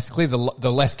 Basically, the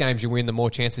less games you win, the more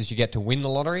chances you get to win the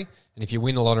lottery. And if you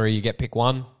win the lottery, you get pick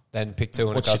 1, then pick 2,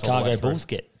 and What it goes all the way Chicago through. Bulls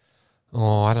get?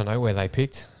 Oh, I don't know where they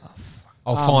picked.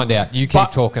 I'll find out. You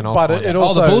keep talking. I'll but find it out.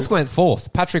 also- the Bulls went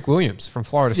 4th. Patrick Williams from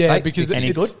Florida Yeah, State. because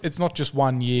Any good? it's not just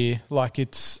 1 year. Like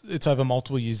it's over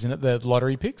multiple years, isn't it? The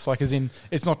lottery picks, like as in,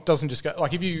 doesn't just go.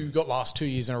 Like if you got last 2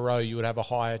 years in a row, you would have a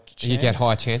higher chance. you get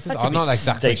higher chances. That's I'm a not bit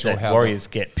exactly steep sure that how. Warriors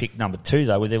get picked number 2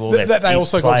 though. With all They their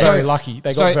also got players. very lucky.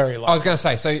 They got very lucky. I was going to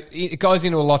say, so it goes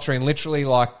into a lottery, and literally,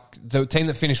 like the team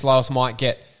that finished lowest might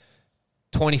get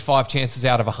 25 chances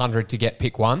out of 100 to get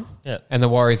pick 1, Yeah. and the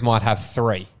Warriors might have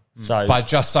 3. So, But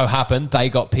just so happened they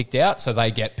got picked out, so they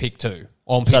get pick 2.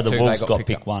 On pick so 2, the Wolves they got picked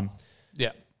pick up. 1.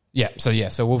 Yeah. So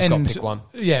Wolves got pick 1.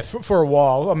 Yeah, for a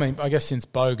while. I mean, I guess since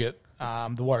Bogut,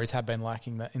 the Warriors have been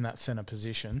lacking in that centre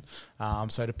position.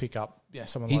 So to pick up,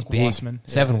 someone He's like big. Wiseman,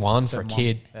 7'1" for a 7'1".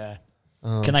 kid. Yeah.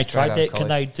 Can they Straight trade out their? of Can college.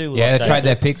 they do? Yeah, like they trade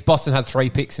their picks. Boston had 3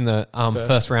 picks in the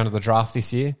first round of the draft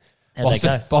this year. How'd they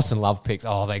Boston, go? Boston love picks.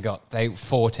 Oh, they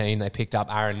 14. They picked up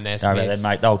Aaron Nesmith. No,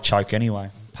 mate, they'll choke anyway.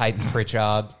 Peyton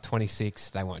Pritchard, 26.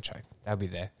 They won't choke. They'll be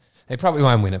there. They probably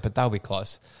won't win it, but they'll be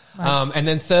close. And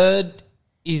then third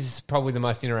is probably the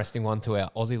most interesting one to our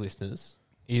Aussie listeners,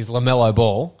 is LaMelo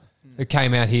Ball, who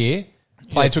came out here,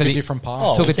 played took for a different path.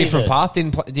 Oh, took a was he different the- path.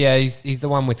 Didn't play, yeah, he's the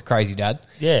one with Crazy Dad.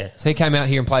 Yeah. So he came out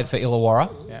here and played for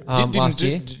Illawarra last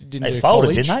year. Didn't They do folded,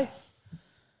 college. didn't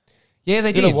Yeah,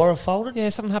 they they? did. Illawarra folded? Yeah,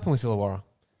 something happened with Illawarra.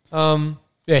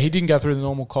 Yeah, he didn't go through the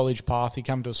normal college path. He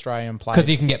came to Australia and played. Because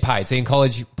you can get paid. See, in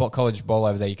college ball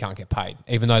over there, you can't get paid,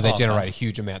 even though they generate a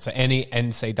huge amount. So any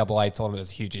NCAA tournament has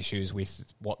huge issues with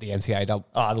what the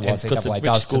Otherwise, because the NCAA rich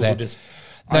does to schools their... will just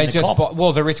They own the just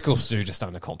comp. the rich schools do just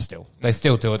own the comp still. They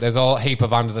still do it. There's a heap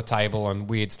of under the table and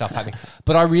weird stuff happening.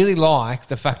 But I really like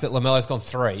the fact that LaMelo's gone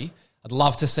 3. I'd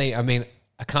love to see. I mean,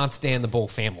 I can't stand the Ball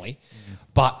family,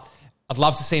 but I'd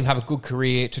love to see him have a good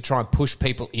career to try and push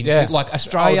people into Yeah. it. Like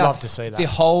Australia. I would love to see that.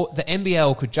 The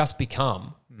NBL could just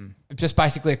become just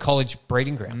basically a college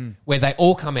breeding ground where they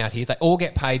all come out here. They all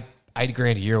get paid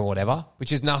 $80,000 a year or whatever,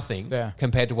 which is nothing Yeah.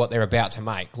 compared to what they're about to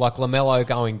make. Like LaMelo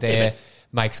going there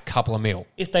makes a couple of mil.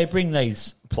 If they bring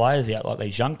these players out, like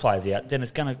these young players out, then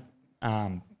it's going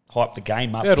to hype the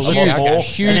game up. Yeah, it'll a lift lot our more, game. and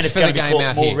Huge then it's for going the to game be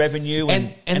out more here. revenue, and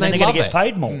they then they're going love to get it.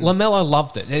 paid more. LaMelo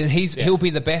loved it, and he'll be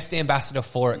the best ambassador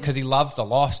for it because he loves the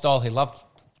lifestyle. He loved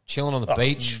chilling on the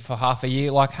beach for half a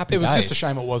year. Like happy It was days. just a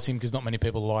shame it was him because not many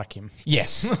people like him.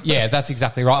 Yes, yeah, that's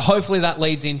exactly right. Hopefully that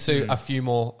leads into a few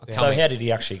more. So coming. how did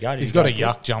he actually go? Did He's he got go a good?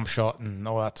 yuck jump shot and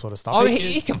all that sort of stuff. Oh,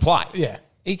 he can play. Yeah.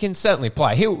 He can certainly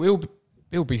play.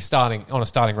 He'll be starting on a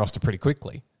starting roster pretty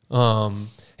quickly.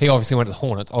 He obviously went to the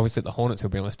Hornets. Obviously, at the Hornets, he'll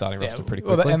be on the starting roster pretty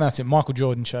Well, quickly. and that's it. Michael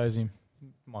Jordan chose him.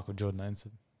 Michael Jordan owns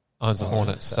it. Owns the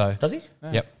Hornets, so Does he?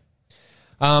 yep.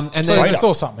 And So then I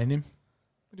saw something in him.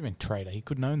 What do you mean trader? He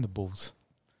couldn't own the Bulls.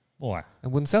 Why? it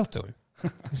wouldn't sell to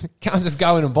him. Can't just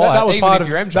go in and buy That it, was even part if of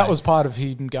you're MJ. that was part of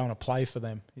him going to play for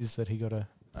them. Is that he got a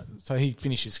so he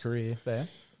finished his career there.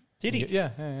 Did he? Yeah.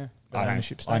 I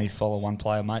Ownership don't. stake. I only follow one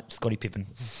player, mate. Scottie Pippen,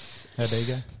 How there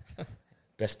you go.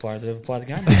 best player to ever play the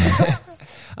game.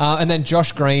 And then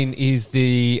Josh Green is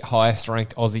the highest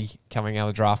ranked Aussie coming out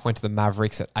of the draft. Went to the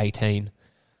Mavericks at 18.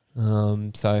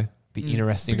 So be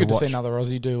interesting Be good to to watch. see another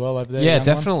Aussie do well over there. Yeah, young one.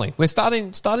 definitely. We're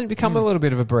starting to become a little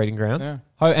bit of a breeding ground. Yeah.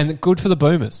 And good for the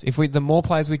Boomers. The more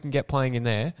players we can get playing in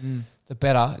there, the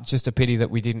better. Just a pity that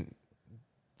we didn't.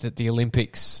 That the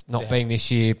Olympics not being this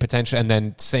year potential, and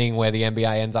then seeing where the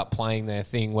NBA ends up playing their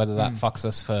thing, whether that fucks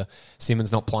us for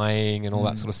Simmons not playing and all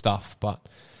that sort of stuff. But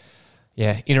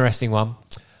yeah, interesting one.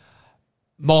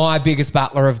 My biggest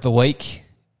battler of the week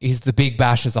is the Big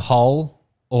Bash as a whole,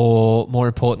 or more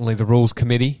importantly, the Rules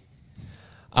Committee.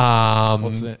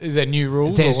 Is there new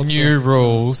rules? There's or what's new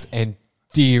rules, and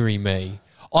dearie me.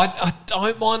 I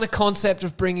don't mind the concept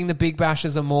of bringing the Big Bash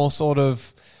as a more sort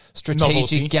of strategic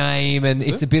Novelty. game, and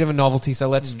it's a bit of a novelty, so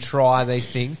let's try these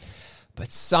things.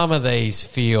 But some of these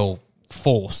feel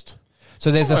forced.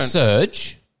 So there's a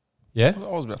surge. Yeah? I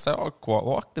was about to say, I quite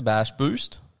like the Bash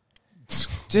boost.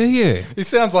 Do you? This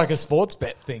sounds like a sports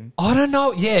bet thing. I don't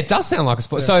know. Yeah, it does sound like a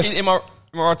sport. So Am I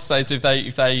right to say, so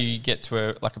if they get to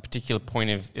a particular point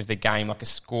of the game, like a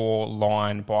score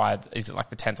line by, is it like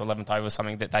the 10th or 11th over or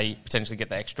something, that they potentially get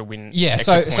the extra win? yeah,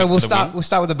 extra so point we'll for the win? we'll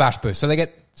start with the Bash boost. So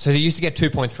they used to get 2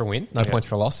 points for a win, no points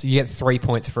for a loss. You get 3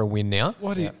 points for a win now.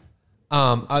 What is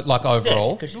Like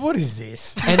overall. what is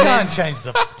this? You And can't then- change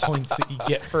the points that you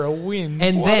get for a win.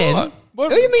 And Why then not? What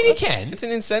what is do you it? mean you can? It's an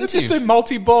Let's incentive. just do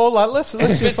multi-ball. Like let's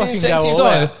just It's an fucking go incentive. all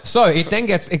out. So it then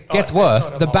gets worse.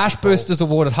 The Bash boost is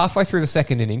awarded halfway through the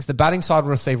second innings. The batting side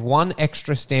will receive 1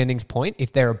 extra standings point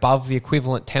if they're above the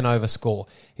equivalent 10 over score.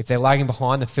 If they're lagging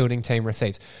behind, the fielding team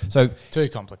receives. So Too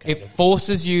complicated. it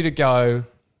forces you to go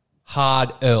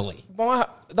hard early.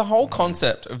 The whole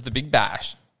concept of the Big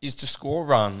Bash is to score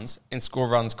runs and score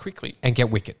runs quickly. And get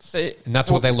wickets. And that's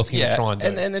what they're looking to try and do.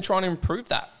 And they're trying to improve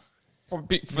that for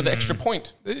the extra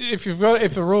point. If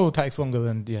the rule takes longer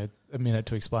than a minute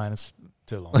to explain, it's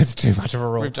too long. It's too much of a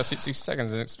rule. We've just hit 6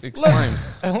 seconds and it's explained.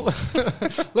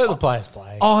 Let the players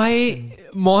play.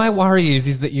 My worry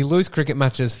is that you lose cricket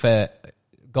matches for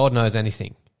God knows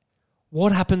anything.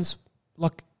 What happens?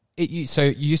 So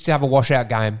you used to have a washout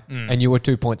game and you were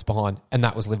 2 points behind, and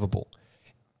that was livable.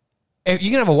 If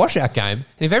you can have a washout game,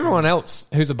 and if everyone else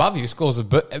who's above you scores a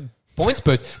points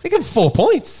boost, they get 4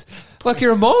 points. Like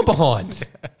you're a mile behind.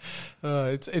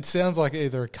 It sounds like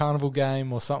either a carnival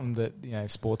game or something that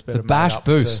sports better. The Bash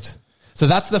boost. So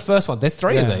that's the first one. There's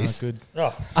 3 of these. Good.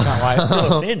 Oh, Can't wait.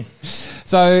 fill us in.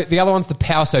 So the other one's the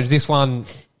Power Surge. This one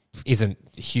isn't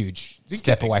a huge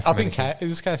step away from I think anything.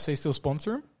 is KFC still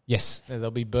sponsor him? Yes. Yeah,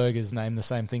 there'll be burgers named the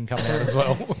same thing coming out as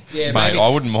well. Yeah, Mate, I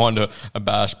wouldn't mind a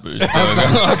bash boost burger.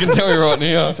 I can tell you right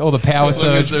now. Or the Power As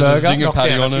long as Surge there's a burger. zinger patty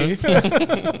down on a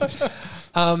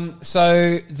it.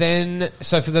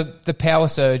 So for the Power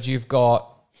Surge, you've got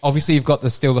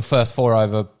still the first 4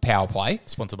 over power play,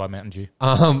 Sponsored by Mountain Dew.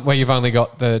 where you've only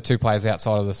got the 2 players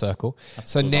outside of the circle.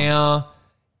 So now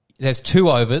there's 2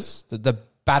 overs that the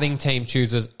batting team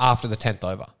chooses after the 10th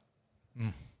over.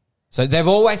 So they've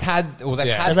always had, or they've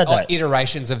Yeah. had They've had that.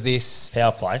 iterations of this.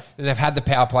 Power play. And they've had the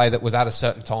power play that was at a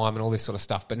certain time and all this sort of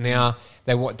stuff. But now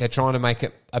they're trying to make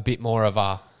it a bit more of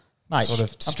a Mate, sort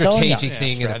of I'm telling you. strategic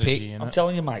thing and a strategy pick. in I'm it.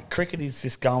 telling you, mate, cricket is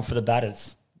just going for the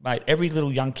batters. Mate, every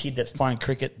little young kid that's playing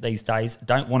cricket these days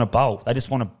don't want to bowl. They just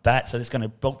want to bat, so they're just going to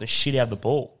belt the shit out of the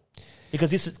ball.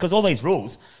 Because all these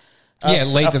rules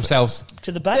Lead are themselves.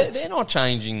 to the batters. They're not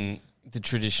changing the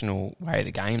traditional way of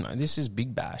the game, though. This is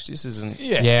Big Bash. This isn't...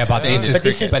 Yeah, but this is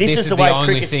But this is the way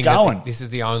cricket's going. This is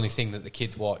the only thing that the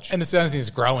kids watch. And it's the only thing that's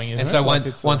growing, isn't And it? so Like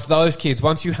it's, once those kids,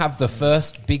 once you have the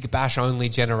first Big Bash only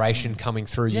generation coming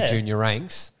through your Yeah. junior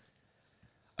ranks,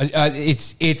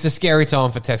 it's a scary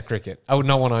time for Test cricket. I would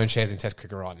not want to own shares in Test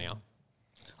cricket right now.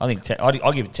 I think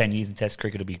I'll give it 10 years and Test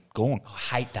cricket will be gone.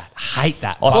 I hate that. Hate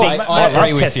that. I agree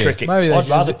love with Test you. cricket. Maybe they I'd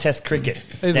rather just- Test cricket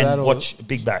Either that than or- watch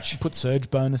Big Bash. put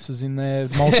surge bonuses in there,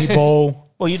 multi-ball.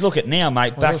 Well, you'd look at now,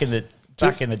 mate. What Back else?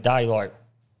 in the day, like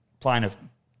playing a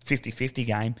 50-50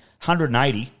 game,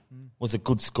 180 was a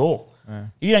good score.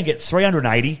 You don't get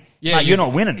 380, mate, you're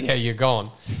not winning. Yeah, you're gone.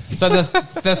 So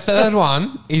the third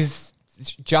one is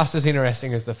just as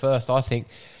interesting as the first, I think.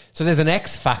 So there's an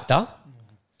X factor.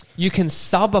 You can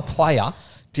sub a player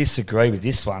Disagree with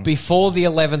this one. before the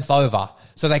 11th over.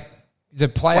 So the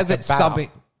player Like a that's batter. subbing,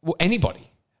 well,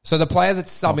 anybody. So the player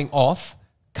that's subbing off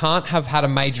can't have had a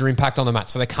major impact on the match.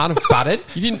 So they can't have batted.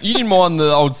 You didn't mind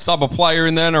the old sub a player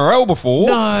in the NRL before?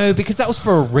 No, because that was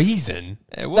for a reason.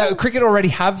 Yeah, well- Cricket already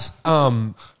have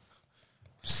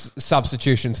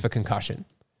substitutions for concussion.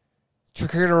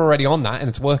 Cricket are already on that, and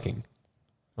it's working.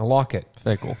 I like it.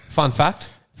 Fair call. Fun fact: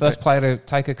 first player to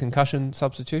take a concussion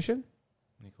substitution,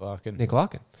 Nick Larkin. Nick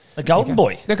Larkin, The Golden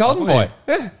Boy. the Golden Boy.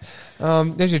 Yeah.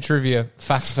 There's your trivia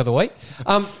facts for the week.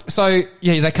 So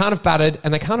yeah, they can't have batted,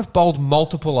 and they can't have bowled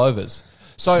multiple overs.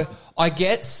 So I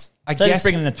guess. So he's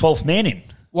bringing the 12th man in.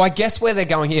 Well, I guess where they're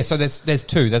going here. So there's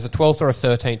 2. There's a 12th or a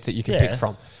 13th that you can Yeah. pick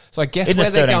from. So I guess In the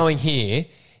where they're 13th. going here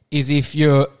is if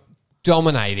you're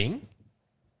dominating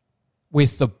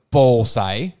with the ball,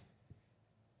 say,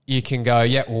 you can go,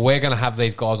 yeah, well, we're going to have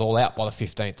these guys all out by the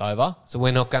 15th over. So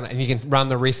we're not going to, and you can run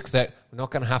the risk that we're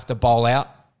not going to have to bowl out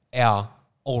our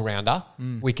all-rounder.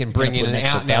 We can bring in put an an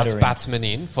extra out-and-out batter in. batsman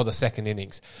in for the second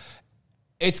innings.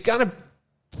 It's going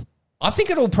to, I think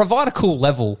it'll provide a cool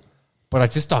level, but I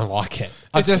just don't like it.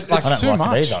 I don't too like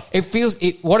much. it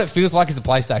either. What it feels like is a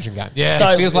PlayStation game.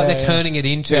 Yeah. It feels like Yeah, they're yeah. turning it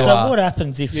into. So what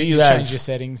happens if You you change have your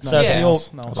settings. So if nothing you're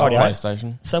else. No, Rightio.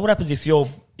 PlayStation. So what happens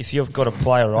if you've got a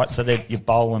player, right? So that you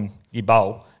bowl and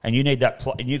you need that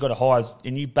and you got a high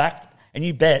and you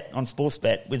bet on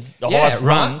Sportsbet with the Yeah, highest right.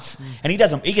 runs, and he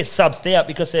gets subbed out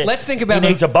because Let's think about he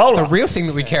needs a bowler. the real thing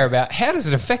that we care about. How does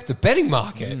it affect the betting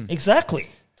market? Exactly,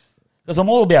 because I'm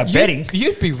all about betting.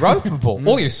 You'd be ropeable.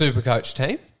 Or your Supercoach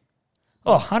team.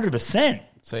 Oh, 100%.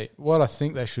 See, what I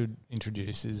think they should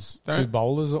introduce is Don't- 2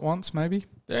 bowlers at once, maybe.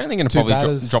 They're only going to Two probably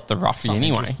batters. drop the roughie Something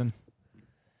anyway. interesting.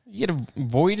 You get a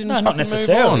void and No, not fucking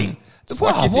necessarily. Move on. It's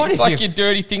Well, like, what it's if like you- your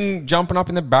dirty thing jumping up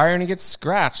in the barrier and he gets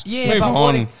scratched. Yeah, move but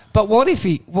on. what if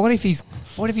he's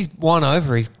 1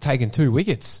 over? He's taken 2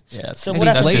 wickets. Yeah, So And what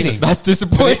he's happens leading. That's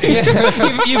disappointing.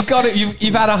 you've got it.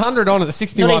 You've had 100 on at Not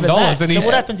 $61. even that. And So he's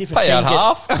what happens if a Pay team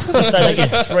out gets let's say they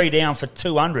get 3 down for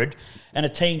 200, and a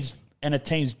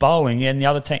team's bowling, and the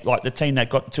other team, like the team that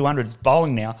got 200, is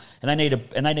bowling now, and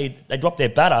they drop their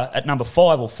batter at number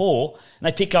 5 or 4, and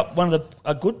they pick up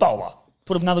a good bowler,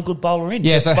 put another good bowler in.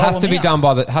 Yeah, just so it bowl has to them be out. done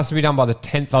by the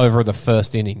 10th over of the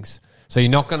first innings. So you're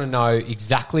not going to know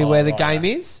exactly where the game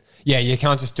is. Yeah, you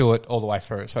can't just do it all the way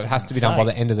through. So it has to be done by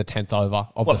the end of the 10th over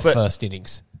of What, the for- first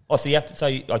innings. Oh, so you have to. So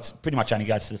it's pretty much only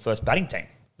goes to the first batting team.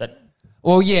 That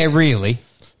Well, yeah, really.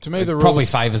 To me, the Probably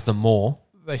rules, favours them more.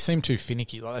 they seem too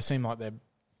finicky. Like they seem like they're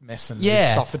messing with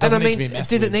Yeah, stuff that and doesn't I mean, need to be messed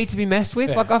did with. it need to be messed with?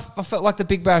 Yeah. Like I felt like the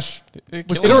Big Bash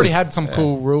was It already had some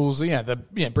cool rules. Yeah,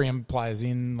 bringing players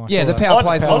in. Like Yeah, all the that power stuff.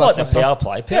 plays I all like that the sort of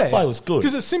power play. Power play was good.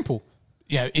 because it's simple.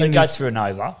 Yeah, But it goes through an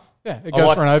over. Yeah, it I goes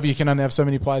like- for an over. You can only have so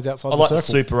many players outside I the like circle. the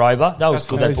super over. That was That's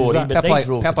good. They crazy, brought is in, that? but Power these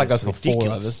rules play are goes just for 4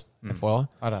 ridiculous. overs. FYI.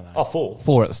 I don't know. Oh, 4.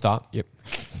 4 at the start. Yep.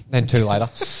 Then 2 later.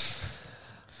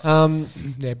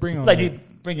 Yeah, bring on. They did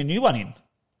bring a new one in.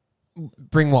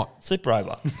 Bring what? Super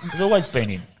over. It's always been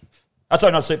in.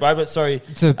 Sorry, not super over. Sorry,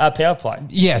 power play.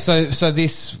 Yeah, so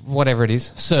this, whatever it is,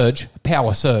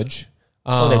 power surge.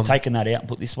 They've taken that out and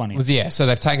put this one in. Yeah, so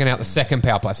they've taken out the second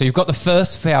power play. So you've got the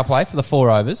first power play for the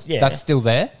 4 overs. Yeah. That's still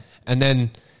there. And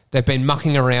then they've been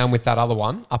mucking around with that other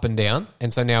one, up and down.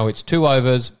 And so now it's 2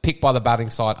 overs, picked by the batting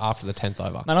side after the 10th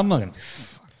over. Man, I'm not going to...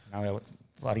 No,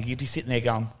 bloody, you'd be sitting there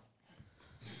going...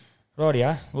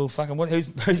 Rightio, well, fucking,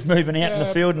 who's moving out in the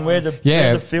field and where the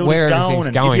field where is everything's going?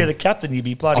 And going. if you're the captain, you'd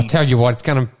be bloody... I'll tell you what, it's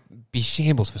going to be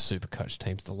shambles for Supercoach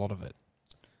teams, a lot of it.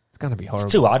 It's going to be horrible.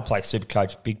 It's too hard to play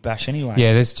Supercoach Big Bash anyway.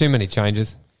 Yeah, there's too many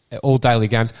changes. All daily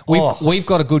games. We've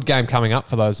got a good game coming up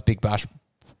for those Big Bash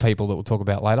people that we'll talk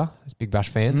about later, those Big Bash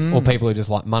fans, or people who just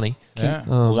like money. Yeah.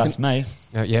 Well, that's me.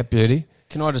 Yeah, beauty.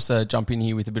 Can I just jump in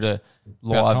here with a bit of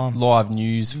About time. live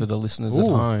news for the listeners at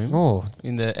home? Oh,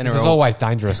 In the NRL, this is always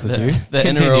dangerous with you. the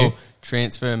Continue. NRL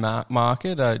transfer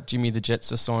market. Jimmy the Jets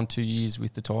has signed 2 years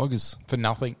with the Tigers. For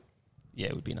nothing. Yeah,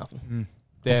 it would be nothing.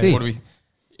 Yeah. That's it. What do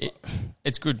we?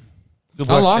 It's good. Good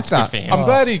I work. like It's good that. for him. I'm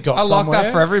glad he got I like somewhere.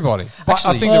 that for everybody. But I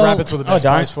Actually- think the Well, Rabbits were the best I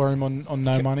don't. place for him on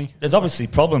no money. There's obviously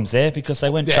problems there because they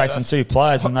went Yeah, chasing that's- 2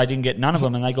 players and they didn't get none of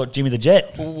them and they got Jimmy the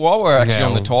Jet. Well, while we're actually Yeah,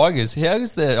 on the well- Tigers, how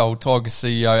is the old Tigers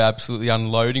CEO absolutely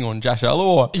unloading on Josh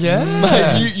Allaway? Yeah.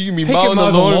 Mate, you be He mowing can the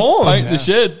mow the lawn, lawn. paint the Yeah.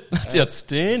 shed. That's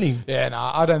outstanding. Yeah, no,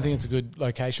 I don't think it's a good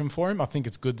location for him. I think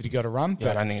it's good that he got a run. Yeah, I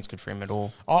But don't think it's good for him at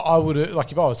all. I would have,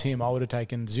 like, if I was him, I would have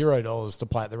taken $0 to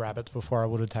play at the Rabbits before I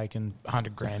would have taken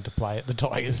 $100,000 to play at the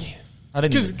Tigers. I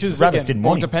didn't. 'Cause The Rabbits again- didn't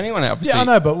Well, want him. depending on it, obviously. Yeah, I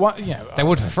know, but what, They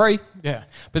would for free. yeah.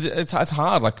 But it's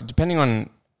hard, like, depending on,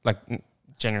 like,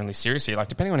 generally seriously, like,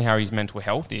 depending on how his mental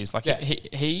health is. Like, Yeah.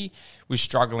 he was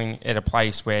struggling at a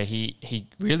place where he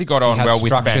really got on had well with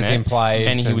structures Bennett. in place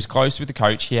and he and- was close with the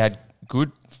coach. He had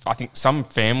good, I think, some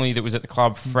family that was at the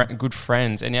club, good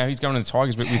friends, and now he's going to the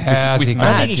Tigers with How's he Madge.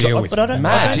 gonna I think he deal got- with but I don't-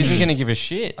 Madge think isn't he- going to give a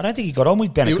shit. I don't think he got on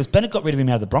with Bennett because Bennett got rid of him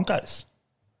out of the Broncos.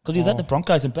 Because he was at the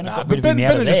Broncos and Bennett got But rid of him out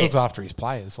Bennett of just there. looks after his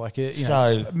players. Like, So-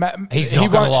 He's he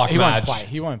not gonna won't- like he Madge. won't play.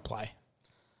 He won't play.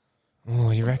 Oh,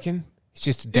 you reckon? It's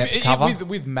just a depth If- cover.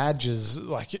 with Madge's,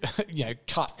 like,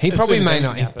 cut. He as probably soon as may anything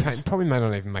not. He happens. probably may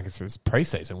not even make it through his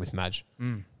preseason with Madge.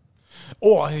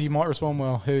 Or he might respond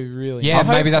well. Who really? Yeah, I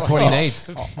maybe hope- that's what he needs.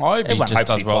 I hope he Everyone just hopes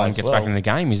does he well and plays gets well. back in the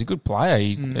game. He's a good player.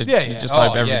 Yeah, You yeah. just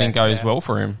hope Oh, everything yeah, goes yeah. well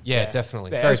for him. Yeah,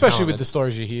 definitely. Yeah, Very especially with talented. the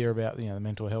stories you hear about the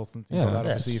mental health and things Yeah. like that.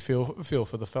 Yes. Obviously, you feel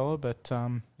for the fella, but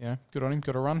good on him.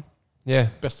 Got to run. Yeah,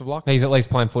 Best of luck. he's at least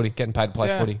playing footy, getting paid to play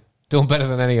Yeah. footy, doing better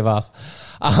than any of us.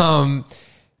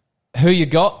 Who you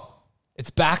got? It's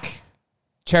back.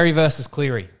 Cherry versus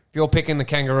Cleary. If you're picking the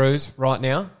Kangaroos right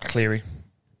now, Cleary.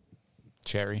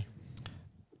 Cherry.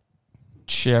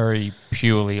 Cherry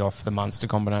purely off the Munster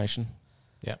combination.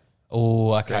 Yeah.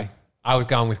 oh, okay. I was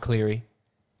going with Cleary,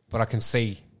 but I can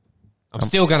see. I'm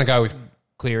still going to go with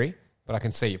Cleary, but I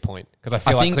can see your point because I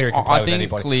feel like think- Cleary can I play with think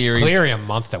anybody. Cleary's- Cleary and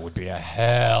Munster would be a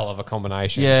hell of a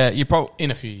combination. Yeah, you probably.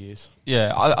 In a few years.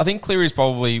 Yeah, I think Cleary's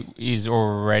probably is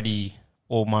already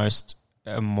almost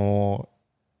a more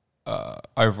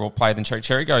overall player than Cherry.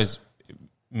 Cherry goes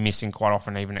missing quite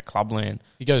often, even at Clubland.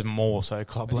 He goes more so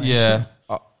clubland. Yeah,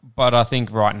 but I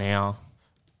think right now,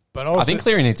 But also, I think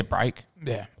Cleary needs a break.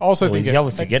 yeah. I also Well, think he's at,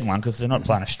 obviously getting one because they're not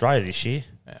playing Australia this year.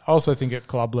 I also think at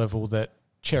club level that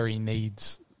Cherry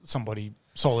needs somebody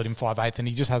solid in 5/8, and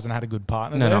he just hasn't had a good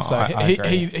partner No, there. no, So I he,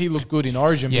 agree. he looked good in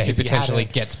Origin. Yeah, he because had potentially a-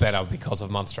 gets better because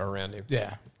of Munster around him.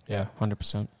 yeah, Yeah,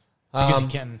 100%. because Um,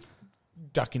 he can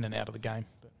duck in and out of the game.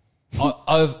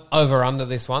 Over under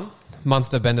this one,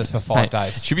 Munster benders for 5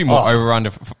 days. It should be more over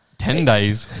under 10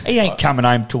 days. He ain't coming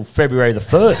home till February the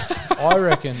 1st. I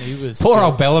reckon he was Poor still-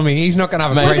 old Bellamy. He's not going to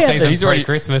have a Mate, pre-season he's already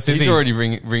pre-Christmas, is He's he? already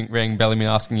rang Bellamy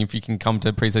asking if you can come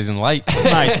to preseason late.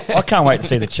 Mate, I can't wait to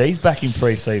see the cheese back in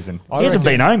pre-season. I He hasn't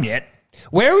reckon- been home yet.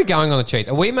 Where are we going on the cheese?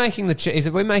 Are we making the cheese?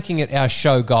 Are we making it our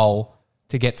show goal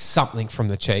to get something from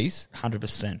the cheese?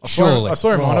 100%. Surely. I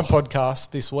saw him on a Oh.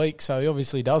 podcast this week, so he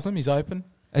obviously does them. He's open.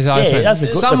 Is Yeah, open. that's a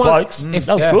good. Someone- the blokes, that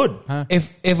was Yeah. good. Huh?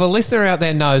 If a listener out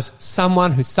there knows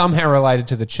someone who's somehow related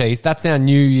to the cheese, that's our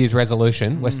New Year's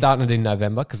resolution. We're starting it in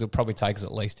November because it'll probably take us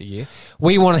at least a year.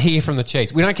 We want to hear from the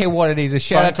cheese. We don't care what it is. A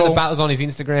shout Phone out to the call. Battlers on his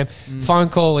Instagram. Phone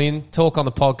call in, talk on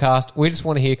the podcast. We just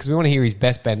want to hear because we want to hear his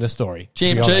best bender story. to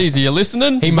be Champ honest. Cheese, are you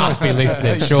listening? He must be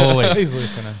listening, surely. He's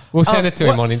listening. We'll send it to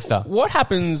him on Insta. What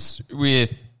happens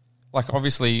with, like,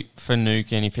 obviously for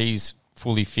Nuke, and if he's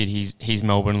fully fit, he's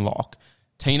Melbourne lock.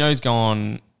 Tino's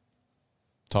gone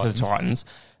to the Titans.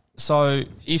 So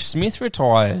if Smith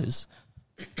retires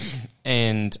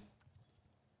and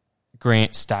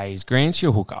Grant stays, Grant's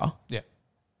your hooker. Yeah.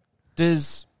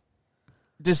 Does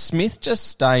Does Smith just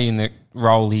stay in the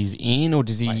role he's in, or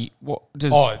does he? What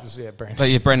does? Brandon. But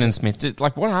yeah, Brendan Smith.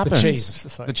 What happens? cheese,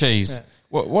 it's like- The cheese.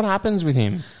 Yeah. What happens with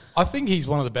him? I think he's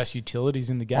one of the best utilities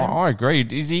in the game. I agree.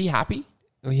 Is he happy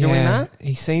Yeah, doing that?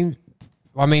 he seemed.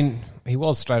 I mean, he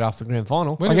was straight after the grand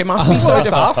final. Like, it must be We'll so have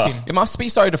to ask him. It must be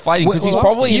so deflating because he's Well,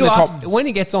 probably in you the ask- top. When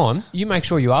he gets on, you make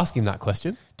sure you ask him that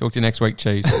question. Talk to you next week,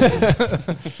 cheese.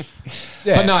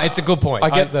 Yeah. But no, it's a good point. I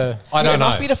get the. I don't It know.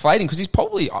 must be deflating because he's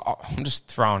probably. I'm just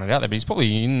throwing it out there, but he's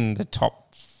probably in the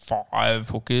top 5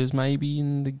 hookers, maybe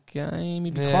in the game.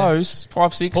 He'd be Yeah. close,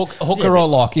 5, 6. Hooker or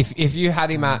lock. If you had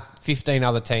him at 15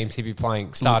 other teams, he'd be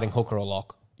playing starting hooker or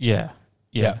lock. Yeah.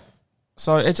 Yeah.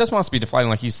 So it just must be deflating.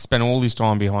 Like he's spent all his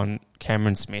time behind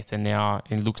Cameron Smith, and now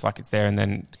it looks like it's there, and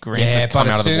then Grant's just come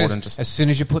out of the water and just. as soon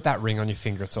as you put that ring on your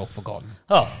finger, it's all forgotten.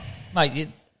 Oh, mate,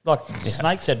 like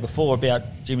Snake said before about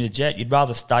Jimmy the Jet, you'd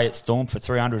rather stay at Storm for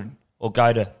 300 or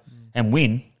go to and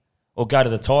win, or go to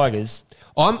the Tigers.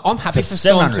 I'm happy For for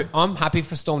Storm. 700. I'm happy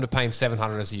for Storm to pay him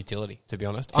 700 as a utility. To be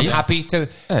honest, I'm He's- happy for him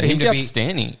He's to be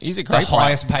outstanding. He's a the great player.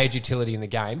 highest paid utility in the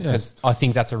game because I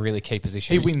think that's a really key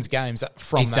position. He wins games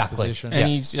from Exactly. that position.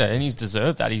 And he's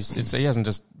deserved that. He hasn't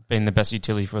just been the best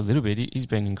utility for a little bit. He's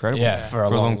been incredible. Yeah, for a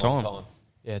long time. time.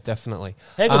 Yeah, definitely.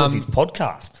 How good was his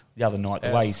podcast the other night? The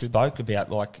Yeah, way he it's good. spoke about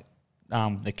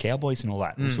the Cowboys and all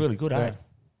that. It was really good, eh?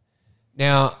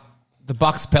 Now, the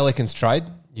Bucks Pelicans trade.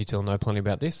 You two will know plenty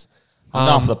about this. I'm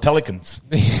going for the Pelicans.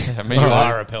 Yeah, me You too.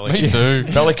 are a Pelican. Me too.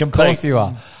 Pelican Of course Pete. you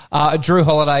are. Drew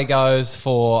Holiday goes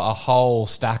for a whole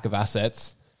stack of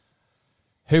assets.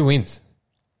 Who wins?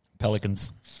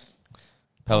 Pelicans.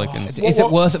 Pelicans. Is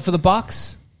it worth it for the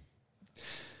Bucks?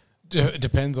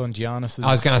 Depends on Giannis'.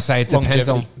 I was going to say it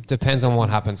longevity. depends on what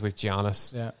happens with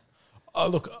Giannis. Yeah.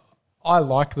 Look, I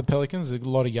like the Pelicans. There's a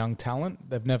lot of young talent.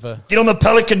 They've never. Get on the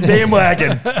Pelican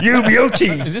bandwagon. You beauty.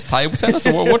 Is this table tennis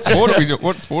or what sport are we?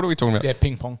 What sport are we talking about? Yeah,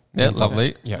 ping pong. Yeah,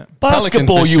 lovely. Yeah. Basketball, Pelicans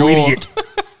for you sure. idiot.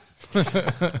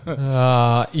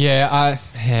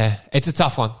 Yeah, it's a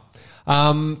tough one.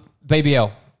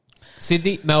 BBL.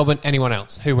 Sydney, Melbourne, anyone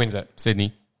else? Who wins it?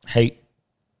 Sydney. Heat.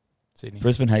 Sydney.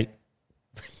 Brisbane Heat.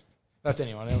 That's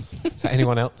anyone else. So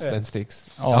anyone else then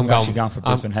sticks. Oh, I'm actually going for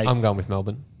Brisbane Heat. I'm going with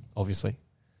Melbourne, obviously.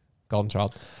 Golden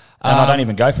Child. And I don't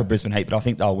even go for Brisbane Heat, but I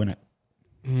think they'll win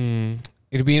it.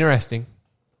 It'll be interesting.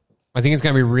 I think it's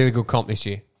going to be a really good comp this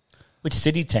year. Which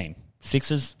City team?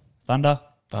 Sixers? Thunder?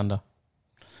 Thunder.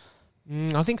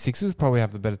 I think Sixers probably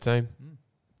have the better team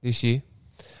this year.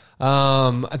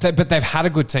 But they've had a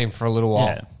good team for a little while,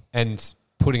 Yeah. and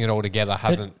putting it all together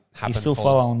hasn't You happened. still for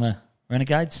following the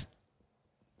Renegades?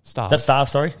 Stars. That's Stars,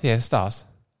 sorry. Yeah, Stars.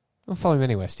 I'll follow him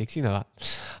anywhere, Sticks. You know that.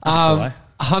 cool, eh?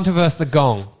 Hunter versus the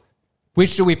Gong.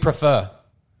 Which do we prefer?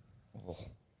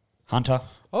 Hunter?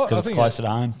 Oh, I Because it's think closer to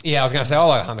home. Yeah, I was going to say I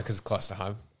like Hunter because it's close to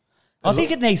home. I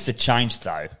think it needs to change,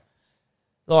 though.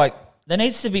 Like, there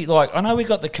needs to be, like, I know we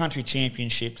got the country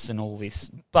championships and all this,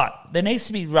 but there needs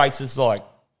to be races, like,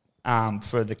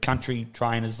 for the country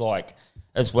trainers, like,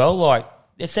 as well. Like,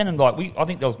 they're sending, like, I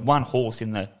think there was one horse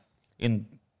in the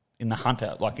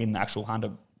Hunter, like, in the actual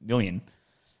Hunter Million,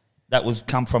 that was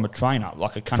come from a trainer,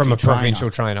 like a country From a trainer. provincial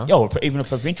trainer? Yeah, or even a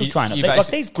provincial You- trainer. you Like,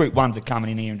 basi- these Group 1s are coming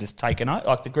in here and just taking over.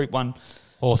 Like, the Group 1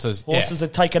 Horses. horses are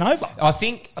taking over. I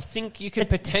think you could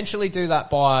potentially do that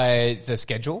by the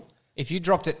schedule. If you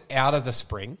dropped it out of the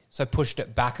spring, so pushed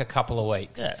it back a couple of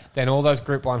weeks, Yeah. then all those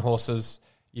Group 1 horses,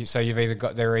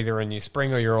 they're either in your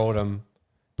spring or your autumn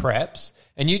preps,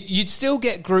 and you'd still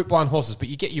get Group 1 horses, but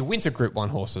you get your winter Group 1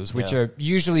 horses, which are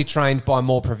usually trained by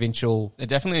more provincial. It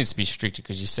definitely needs to be stricter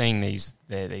because you're seeing these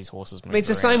horses. I mean, it's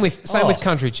the same with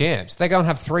country champs. They go and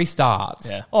have 3 starts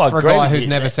Yeah. Oh, I for a agree guy with who's you.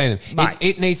 never seen them. Mate.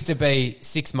 It needs to be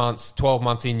 6 months, 12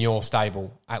 months in your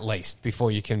stable at least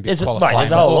before you can be There's a- qualified. mate,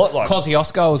 there's a whole lot like-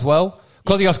 Kosciuszko as well.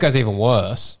 Kosciuszko's even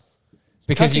worse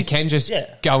because you can just yeah.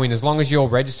 go in as long as you're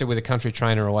registered with a country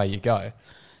trainer. Away you go.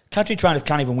 Country trainers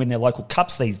can't even win their local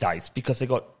cups these days because they've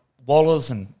got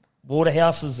Wallers and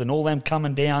Waterhouses and all them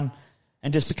coming down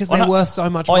and just Because they're worth so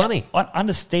much money. I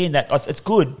understand that it's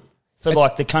good for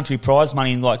like the country prize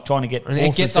money and like trying to get And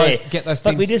horses get those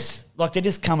but we things- just like they're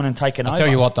just coming and taking over. I'll tell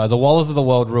you what though, the Wallers of the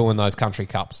world ruin those country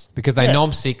cups because they Yeah.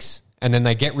 nom 6 and then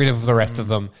they get rid of the rest of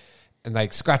them. And they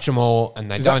scratch them all, and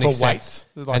they Is that don't for accept. weights?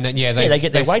 Like- And then they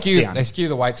get their weights skew, down. They skew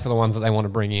the weights for the ones that they want to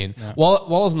bring in.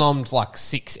 Waller's nommed like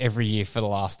 6 every year for the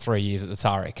last 3 years at the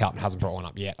Taria Cup and hasn't brought one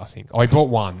up yet. I think. Oh, he brought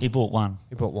one. He bought one.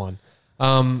 He brought one.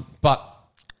 But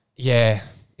yeah,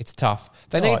 it's tough.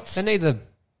 They need it's- the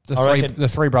I reckon- the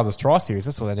three brothers tri series.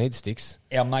 That's what they need. Sticks.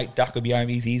 Our mate Duck will be home.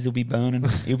 His ears will be burning.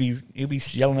 he'll be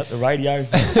yelling at the radio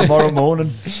tomorrow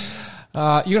morning. You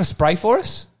got a spray for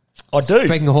us? I do.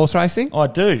 Speaking of horse racing? I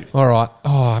do. All right.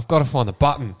 Oh, I've got to find the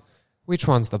button. Which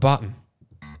one's the button?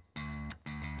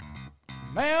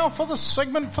 Now for the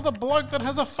segment for the bloke that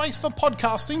has a face for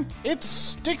podcasting, it's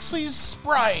Stixie's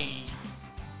Spray.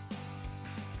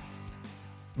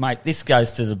 Mate, this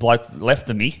goes to the bloke left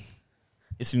of me.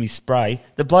 This is me spray.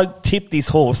 The bloke tipped his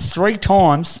horse 3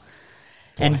 times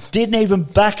and didn't even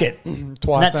back it.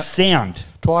 Twice. That's sound.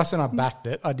 Twice, and I backed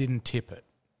it. I didn't tip it.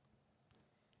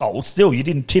 Oh, well, still, you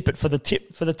didn't tip it for the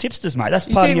tipsters, mate. That's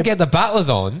You part of didn't your... get the battlers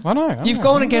on. I know. You've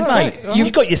gone against Mate, it.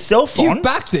 you've got yourself on. You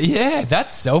backed it. Yeah,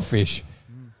 that's selfish.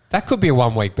 That could be a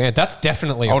 1 week ban. That's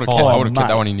definitely I a would have fine. kept mate.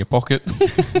 that one in your pocket.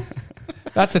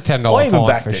 That's a $10 I even fine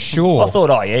backed for it. sure. I thought,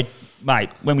 oh, yeah, mate,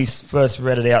 when we first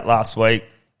read it out last week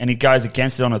and he goes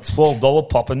against it on a $12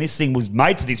 pop and this thing was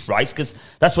made for this race because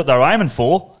that's what they were aiming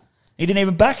for, he didn't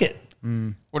even back it.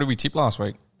 What did we tip last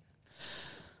week?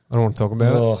 I don't want to talk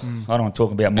about it. Oh, I don't want to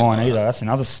talk about mine either. That's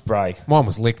another spray. Mine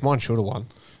was licked. Mine should have won.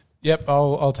 Yep,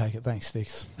 I'll take it. Thanks,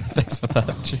 Stix. Thanks for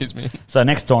that. Cheers, man. So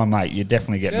next time, mate, you're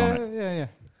definitely getting on it. Yeah.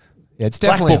 Yeah, it's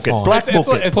Black definitely book a it.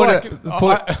 fine. Black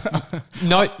book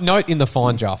it. Note in the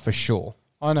fine jar for sure.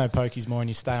 I know pokies more and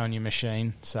you stay on your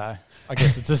machine, so I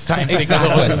guess it's the same thing. Exactly.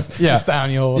 Horses. Yeah. You stay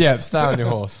on your horse. Yeah, stay on your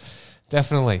horse.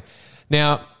 Definitely.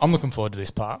 Now, I'm looking forward to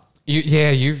this part.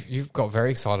 you've got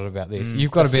very excited about this.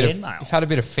 You've got fan mail. you've had a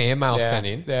bit of fan mail sent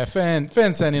in. Yeah, fan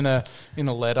sent in a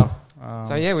letter.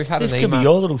 So yeah, we've had This an could be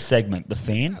email. your little segment, the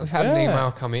fan. We've had an Yeah.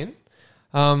 email come in.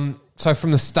 So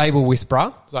from the Stable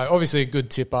Whisperer. So obviously a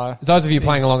good tipper. Those of you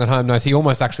playing along at home knows he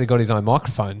almost actually got his own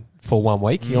microphone for 1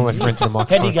 week. He almost rented a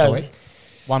microphone How'd he for a go? week.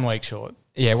 1 week short.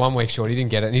 Yeah, 1 week short. He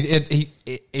didn't get it. And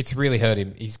it's really hurt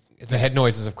him. The head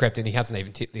noises have crept in. He hasn't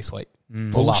even tipped this week.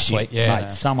 Or last Bullshit. week. Yeah.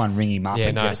 Mate, someone ring him up Yeah,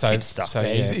 and no, get a so- tip stuff. so-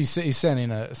 Yeah, yeah. he's sent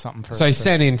in something for So us. he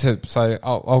sent in to. So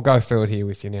I'll go through it here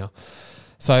with you now.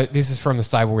 So this is from the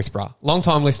Stable Whisperer. Long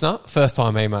time listener, first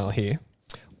time email here.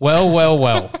 Well.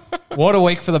 What a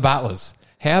week for the Battlers.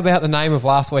 How about the name of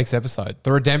last week's episode?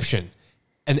 The Redemption.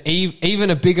 And even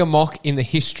a bigger mock in the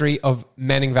history of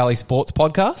Manning Valley sports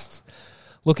podcasts.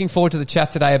 Looking forward to the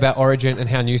chat today about Origin and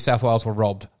how New South Wales were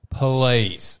robbed.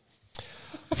 Please.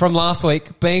 From last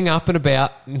week, being up and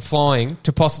about and flying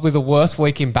to possibly the worst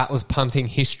week in Battlers punting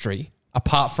history,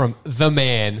 apart from the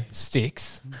man,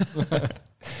 Sticks.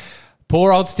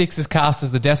 Poor old Sticks is cast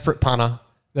as the desperate punter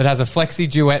that has a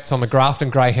flexi duets on the Grafton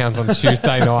Greyhounds on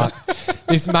Tuesday night.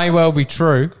 This may well be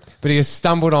true, but he has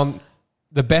stumbled on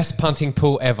the best punting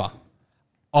pool ever,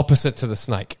 opposite to the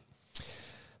Snake.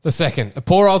 The second, the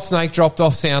poor old Snake dropped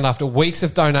off sound after weeks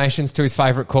of donations to his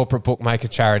favourite corporate bookmaker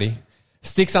charity.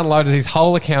 Sticks unloaded his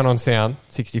whole account on sound,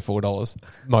 $64,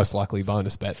 most likely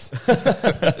bonus bets.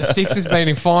 Sticks has been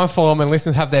in fine form and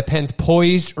listeners have their pens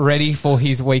poised, ready for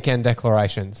his weekend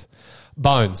declarations.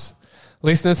 Bones.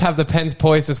 Listeners have the pens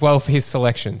poised as well for his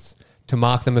selections, to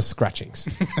mark them as scratchings.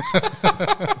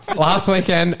 Last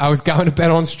weekend, I was going to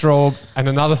bet on Straub and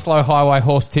another slow highway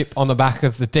horse tip on the back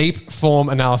of the deep form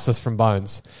analysis from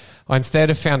Bones. I instead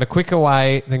have found a quicker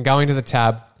way than going to the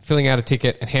tab, filling out a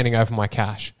ticket and handing over my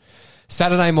cash.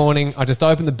 Saturday morning, I just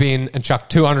opened the bin and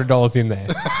chucked $200 in there.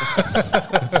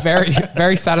 Very,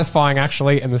 very satisfying,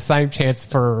 actually, and the same chance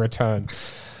for a return.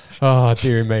 Oh,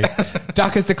 dearie me.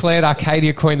 Duck has declared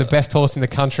Arcadia Queen the best horse in the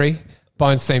country.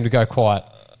 Bones seemed to go quiet.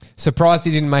 Surprised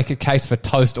he didn't make a case for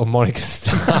Toast or Monica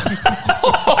Star.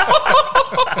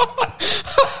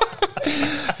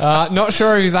 Not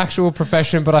sure of his actual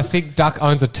profession, but I think Duck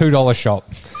owns a $2 shop.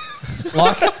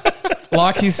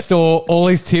 Like his store, all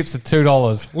his tips are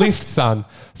 $2. Lift, son.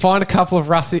 Find a couple of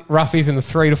roughies in the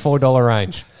 $3 to $4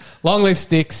 range. Long live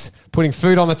Sticks, putting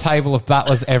food on the table of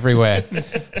battlers everywhere.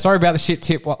 Sorry about the shit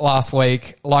tip last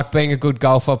week. Like being a good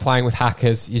golfer playing with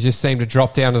hackers, you just seem to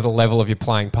drop down to the level of your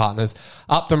playing partners.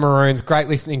 Up the Maroons. Great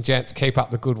listening, gents. Keep up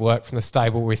the good work from the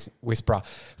Stable Whisperer.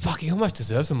 Fuck, he almost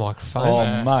deserves a microphone. Oh,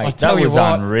 I mate, tell that you was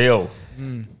what, unreal.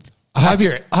 I hope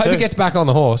he gets back on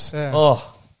the horse.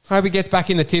 Oh, I hope he gets back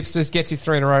in the tipsters, gets his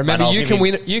 3 in a row. Remember, I'll you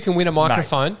give can win a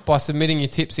microphone by submitting your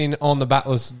tips in on the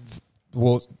Battlers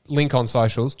link on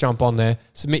socials. Jump on there,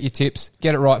 submit your tips,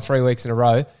 get it right 3 weeks in a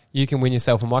row. You can win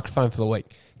yourself a microphone for the week.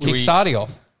 Kick Sardi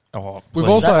off. Oh, We've please.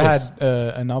 also That had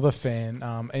another fan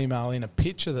email in a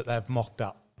picture that they've mocked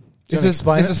up. Do you This wanna is,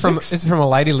 explain this, it, is from, Six? this is from a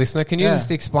lady listener. Can you Yeah.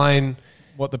 just explain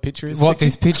What the picture is? what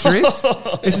Sixty? this picture is?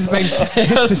 This has been.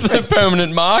 That's the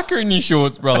permanent marker in your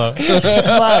shorts, brother.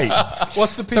 mate.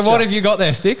 What's the picture? So what have you got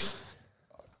there, Sticks?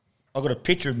 I've got a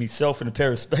picture of myself in a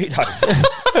pair of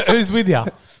Speedos. Who's with you?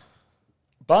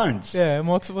 Bones. Yeah, and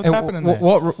what's And happening there?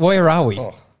 where are we?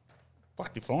 Oh,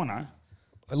 fuck if I know.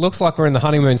 It looks like we're in the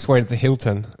honeymoon suite at the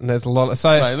Hilton, and there's a lot of... So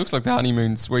Mate, it looks like the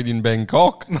honeymoon suite in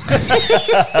Bangkok.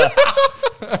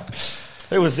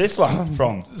 Who was this one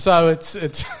from? So it's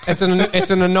it's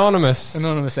an anonymous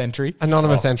anonymous entry.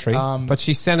 entry, but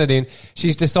she sent it in.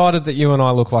 She's decided that you and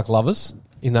I look like lovers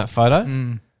in that photo.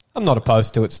 I'm not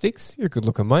opposed to it, Sticks. You're a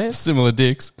good-looking man. Similar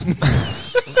dicks.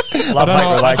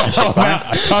 Love-hate relationship, mate.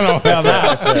 I don't know about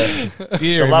that. It's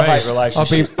a love-hate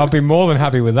relationship. I'd be more than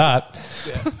happy with that.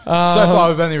 So far,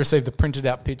 we've only received the printed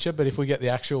out picture, but if we get the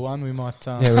actual one, we might.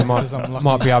 Yeah, we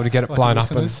might be able to get it blown up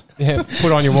and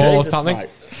put on your wall or Jesus, something. mate.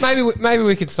 Maybe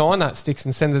we could sign that, Sticks,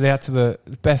 and send it out to the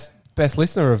best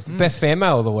listener of the best fan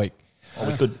mail of the week.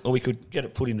 Or we could get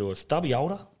it put into a stubby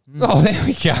holder. Oh, there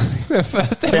we go. The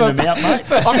first Send them out, mate.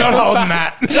 I'm not holding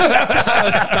that.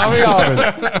 Stubby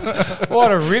holders. What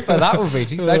a ripper that would be.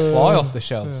 Jeez, they'd fly off the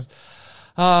shelves.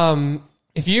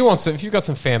 If you've got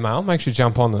some fan mail, make sure to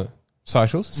jump on the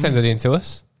socials, send it in to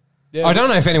us. Yeah, I don't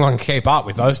know if anyone can keep up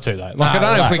with those two though. Like, I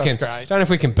don't know if we that's can. great. Don't know if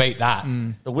we can beat that.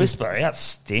 The Whisper,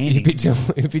 outstanding.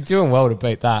 You'd be doing well to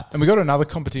beat that. And we got another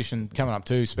competition coming up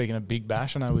too. Speaking of Big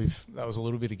Bash, I know that was a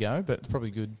little bit ago, but it's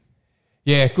probably good.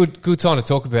 Yeah, good time to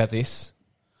talk about this.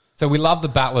 So we love the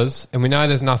battlers, and we know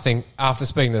there's nothing, after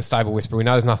speaking to the Stable Whisperer, we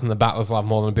know there's nothing the battlers love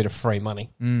more than a bit of free money.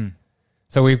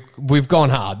 So we've gone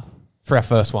hard for our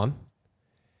first one.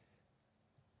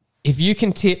 If you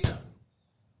can tip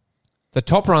the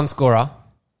top run scorer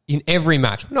in every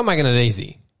match, we're not making it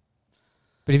easy,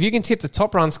 but if you can tip the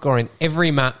top run scorer in every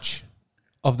match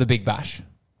of the Big Bash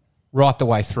right the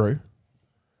way through,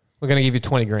 we're going to give you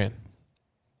 20 grand.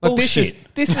 Like,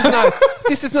 Bullshit. this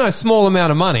is no small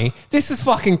amount of money. This is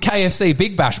fucking KFC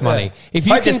Big Bash money. Yeah. If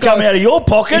you Hope can it's coming out of your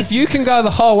pocket. if you can go the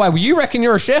whole way, well, you reckon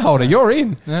you're a shareholder, you're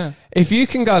in. Yeah. If you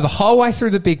can go the whole way through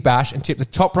the Big Bash and tip the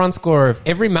top run scorer of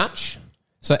every match,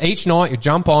 so each night you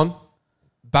jump on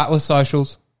Battlers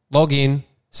socials, log in,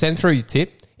 send through your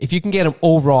tip. If you can get them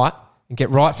all right and get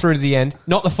right through to the end,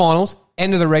 not the finals,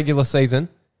 end of the regular season,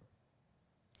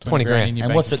 20 in grand. your And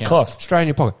bank what's it account. cost? Straight in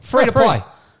your pocket. Free to free. play.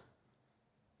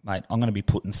 Mate, I'm going to be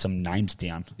putting some names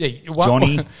down. Yeah,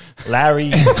 Johnny, Larry,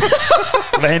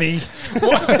 Lenny.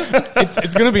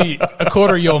 It's going to be a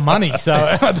quarter of your money, so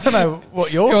I don't know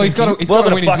what you're. Well, he's got thinking.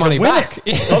 to win his money win back.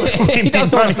 it. He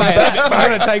doesn't want to pay that. We're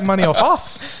going to take money off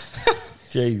us.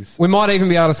 Jeez. We might even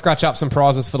be able to scratch up some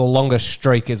prizes for the longest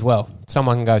streak as well.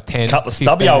 Someone can go 10, Couple of 15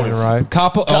 stubby in a holders.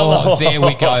 row. Oh, there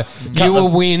we go. You will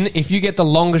win. If you get the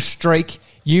longest streak,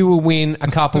 you will win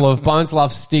a couple of Bones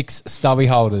Love Sticks stubby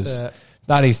holders.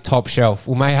 That is top shelf.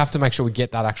 We may have to make sure we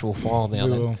get that actual file now.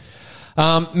 We then.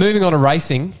 will. Moving on to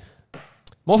racing.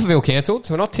 Morphettville cancelled,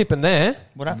 so we're not tipping there.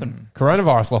 What happened?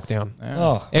 Coronavirus lockdown.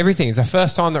 Oh, Everything. It's the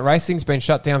first time that racing's been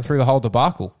shut down through the whole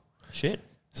debacle. shit.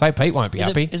 St. Pete won't be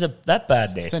happy. Is it that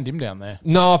bad there? Send him down there.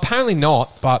 No, apparently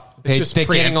not. But they're just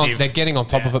getting on. preemptive. They're getting on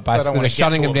top Yeah, of it. they don't Basically, wanna they're get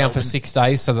shutting to them it, down for Melbourne. 6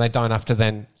 days, so they don't have to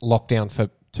then lock down for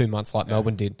 2 months like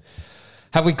Melbourne did.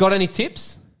 Have we got any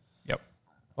tips? Yep.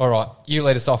 All right, you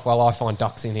lead us off while I find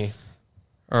ducks in here.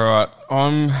 All right.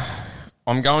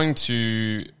 I'm going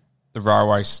to the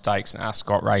Railway Stakes and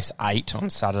Ascot Race 8 on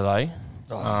Saturday.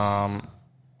 I've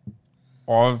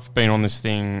been on this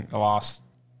thing the last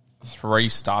 3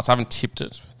 starts. I haven't tipped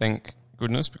it, thank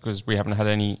goodness, because we haven't had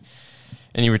any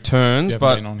returns. You haven't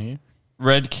But been on here.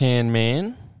 Red Can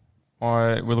Man,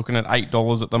 we're looking at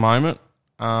 $8 at the moment.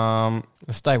 The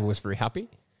Stable Whisperer happy.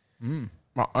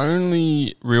 My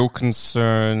only real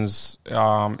concerns,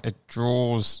 it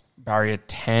draws barrier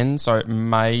 10, so it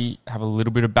may have a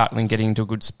little bit of battling getting into a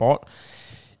good spot.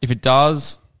 If it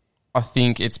does, I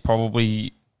think it's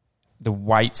probably the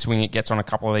weight swing it gets on a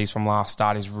couple of these from last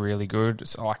start is really good.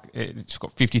 So like it's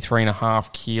got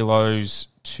 53.5 kilos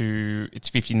to its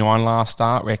 59 last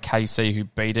start, where KC, who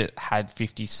beat it, had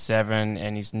 57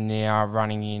 and is now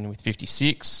running in with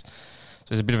 56. So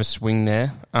there's a bit of a swing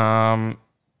there.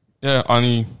 Yeah,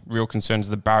 only real concerns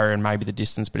are the barrier and maybe the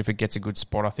distance, but if it gets a good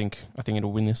spot, I think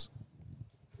it'll win this.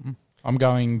 I'm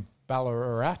going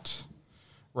Ballarat,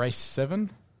 race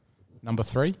 7, number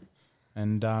 3.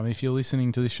 And if you're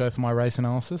listening to this show for my race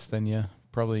analysis, then you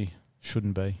probably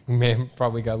shouldn't be. Man,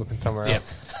 probably go looking somewhere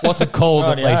else. What's it called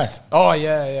at Rightio. least? Oh,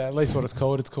 yeah, at least what it's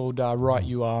called. It's called Right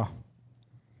You Are.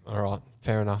 All right,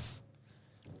 fair enough.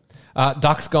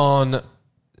 Duck's gone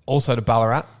also to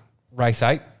Ballarat, race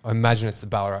 8. I imagine it's the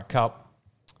Ballarat Cup.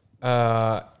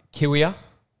 Kiwia,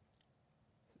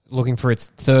 looking for its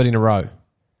 3rd in a row.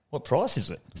 What price is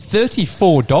it?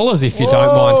 $34 if you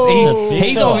don't mind.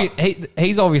 Big fella.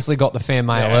 He's obviously got the fan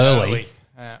mail early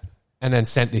Yeah. and then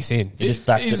sent this in. He just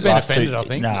backed He's it been last offended, two. I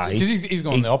think. Nah, Because he's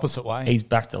gone the opposite way. He's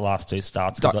backed the last 2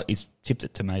 starts because he's tipped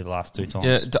it to me the last 2 times.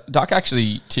 Yeah, Duck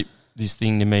actually tipped this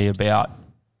thing to me about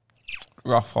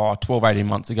 12, 18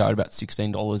 months ago at about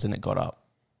 $16, and it got up.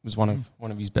 It was one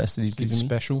of his best that he's given He's me.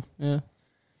 special. Yeah.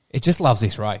 It just loves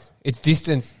this race. It's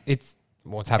distance. It's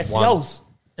had It's the one. old,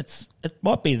 it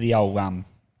might be the old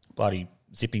bloody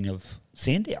zipping of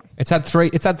Sandown. It's had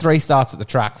three starts at the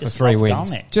track Just for 3 loves going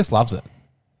wins. there. Just loves it.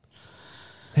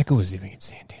 How good was zipping at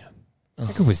Sandown? How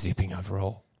good was zipping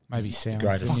overall? Maybe sounds.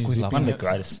 Greatest. Fuck, we love One of zipping the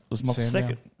greatest. It was my Sandown.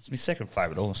 second. It's my second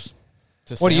favourite horse.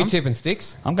 to What are you sound. tipping,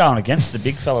 Sticks? I'm going against the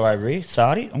big fella over here,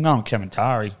 Sardi. I'm going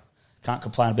Kementari. Can't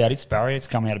complain about its barrier. It's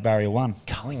coming out of barrier 1.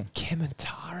 Going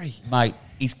Kementari. Mate,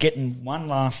 he's getting one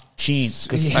last chance.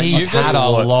 'cause He's you've had just- a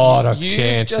lot of You've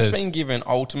chances. just been given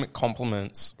ultimate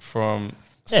compliments from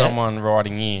someone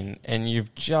writing in, and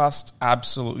you've just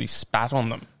absolutely spat on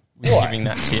them with Why? giving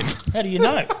that tip. How do you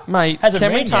know? Mate, Hasn't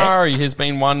ran yet. Kementari has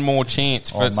been one more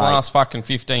chance for Oh, its mate. last fucking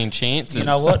 15 chances. You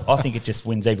know what? I think it just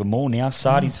wins even more now.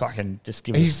 Sardi's fucking just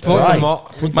giving He's us put great. them on.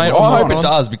 Put Mate, them I on. hope it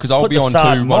does, because I'll Put be the on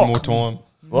Sard 2 mock. one more time.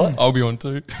 What? I'll be on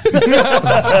 2.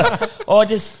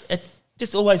 It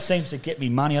just always seems to get me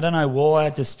money. I don't know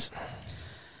why.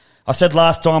 I said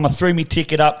last time I threw me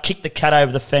ticket up, kicked the cat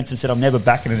over the fence, and said I'm never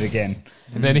backing it again.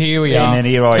 And then here we And are. then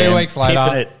here I 2 am, weeks later.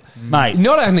 tipping it, mate.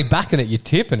 Not only backing it, you're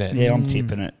tipping it. Yeah, I'm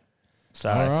tipping it. So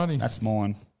Alrighty. that's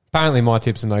mine. Apparently my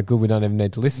tips are no good. We don't even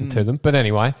need to listen to them. But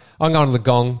anyway, I'm going to the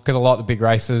Gong because I like the big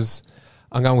races.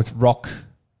 I'm going with Rock.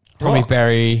 Tommy Rock?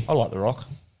 Berry. I like the Rock.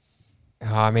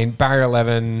 I mean, barrier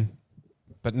 11,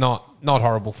 but not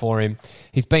horrible for him.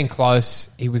 He's been close.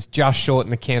 He was just short in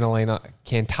the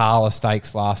Cantala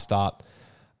Stakes last start.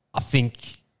 I think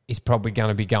he's probably going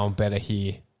to be going better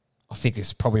here. I think this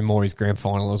is probably more his grand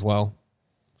final as well.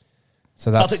 So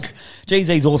I that's... think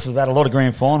GZ's also had a lot of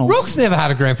grand finals. Rock's never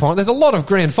had a grand final. There's a lot of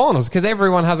grand finals because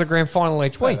everyone has a grand final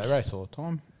each Yeah, week. they race all the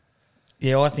time.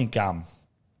 Yeah, I think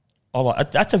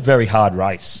that's a very hard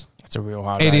race. It's a real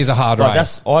hard It race. is a hard Like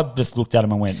race. I just looked at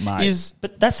him and went, mate.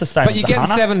 But that's the same. But as you're the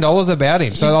getting Hunter. $7 about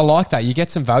him, so I like that. You get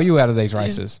some value out of these Is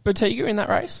races. Bottega in that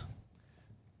race?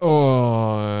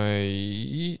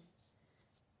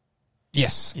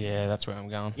 Yes. Yeah, that's where I'm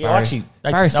going. Yeah, Barry- actually,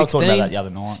 they Barry were talking 16. about that the other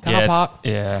night. Car Yeah, park.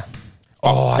 yeah.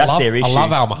 Oh, That's I their issue.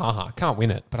 love Almahaha. Can't win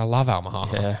it, but I love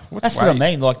Almahaha. Yeah. What's That's what I weight?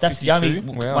 mean. Like that's the only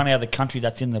 52? Wow. one out of the country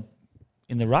that's in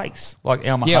the race. Like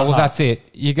Almahaha. Yeah, well, that's it.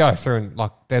 You go through and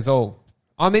like, there's all.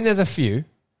 I mean, there's a few.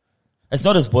 It's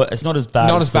not as bad. Not as the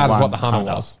bad as one what the Hunter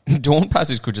was. Dawn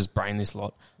Passage could just brain this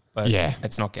lot. But Yeah.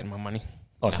 it's not getting my money.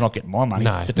 Oh, it's not getting my money.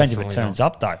 No, Depends if it definitely turns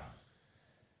up though.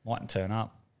 Mightn't turn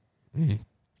up.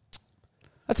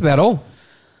 That's about all.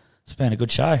 It's been a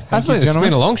good show. It's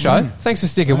been a long show. Thanks for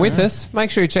sticking with us. Make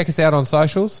sure you check us out on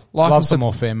socials. Like Love and some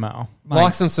more fan mail.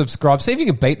 likes and subscribe. See if you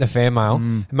can beat the fan mail.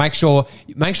 Make sure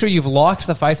you've liked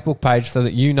the Facebook page so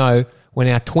that you know when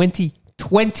our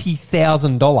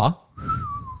 $20,000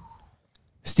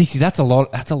 Stixie, that's a lot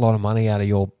of money out of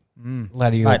your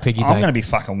Mate, piggy I'm bank. going to be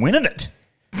fucking winning it.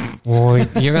 Boy,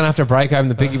 you're going to have to break open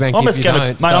the piggy bank I'm if just you going to,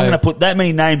 don't. mate. I'm So- going to put that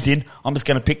many names in. I'm just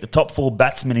going to pick the top 4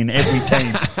 batsmen in every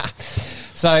team.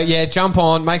 So, yeah, jump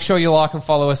on. Make sure you like and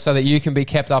follow us so that you can be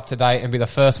kept up to date and be the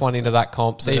first one into that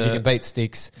comp. See if you can beat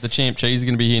Sticks. The Champ Cheese is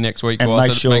going to be here next week, And guys.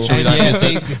 make so make sure- sure you don't Yeah, miss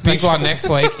see, it. big one next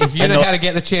week. If you And know not- how to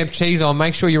get the Champ Cheese on,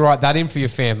 make sure you write that in for your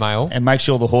fan mail. And make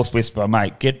sure the horse whisperer,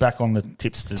 mate, get back on the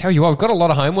tipsters. Tell you what, we've got a lot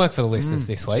of homework for the listeners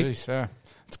this week. Jeez, yeah.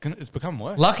 It's become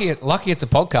worse. Lucky it's a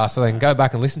podcast, so they can go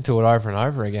back and listen to it over and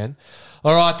over again.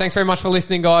 All right, thanks very much for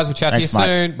listening, guys. We'll chat Thanks, to you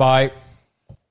mate. soon. Bye.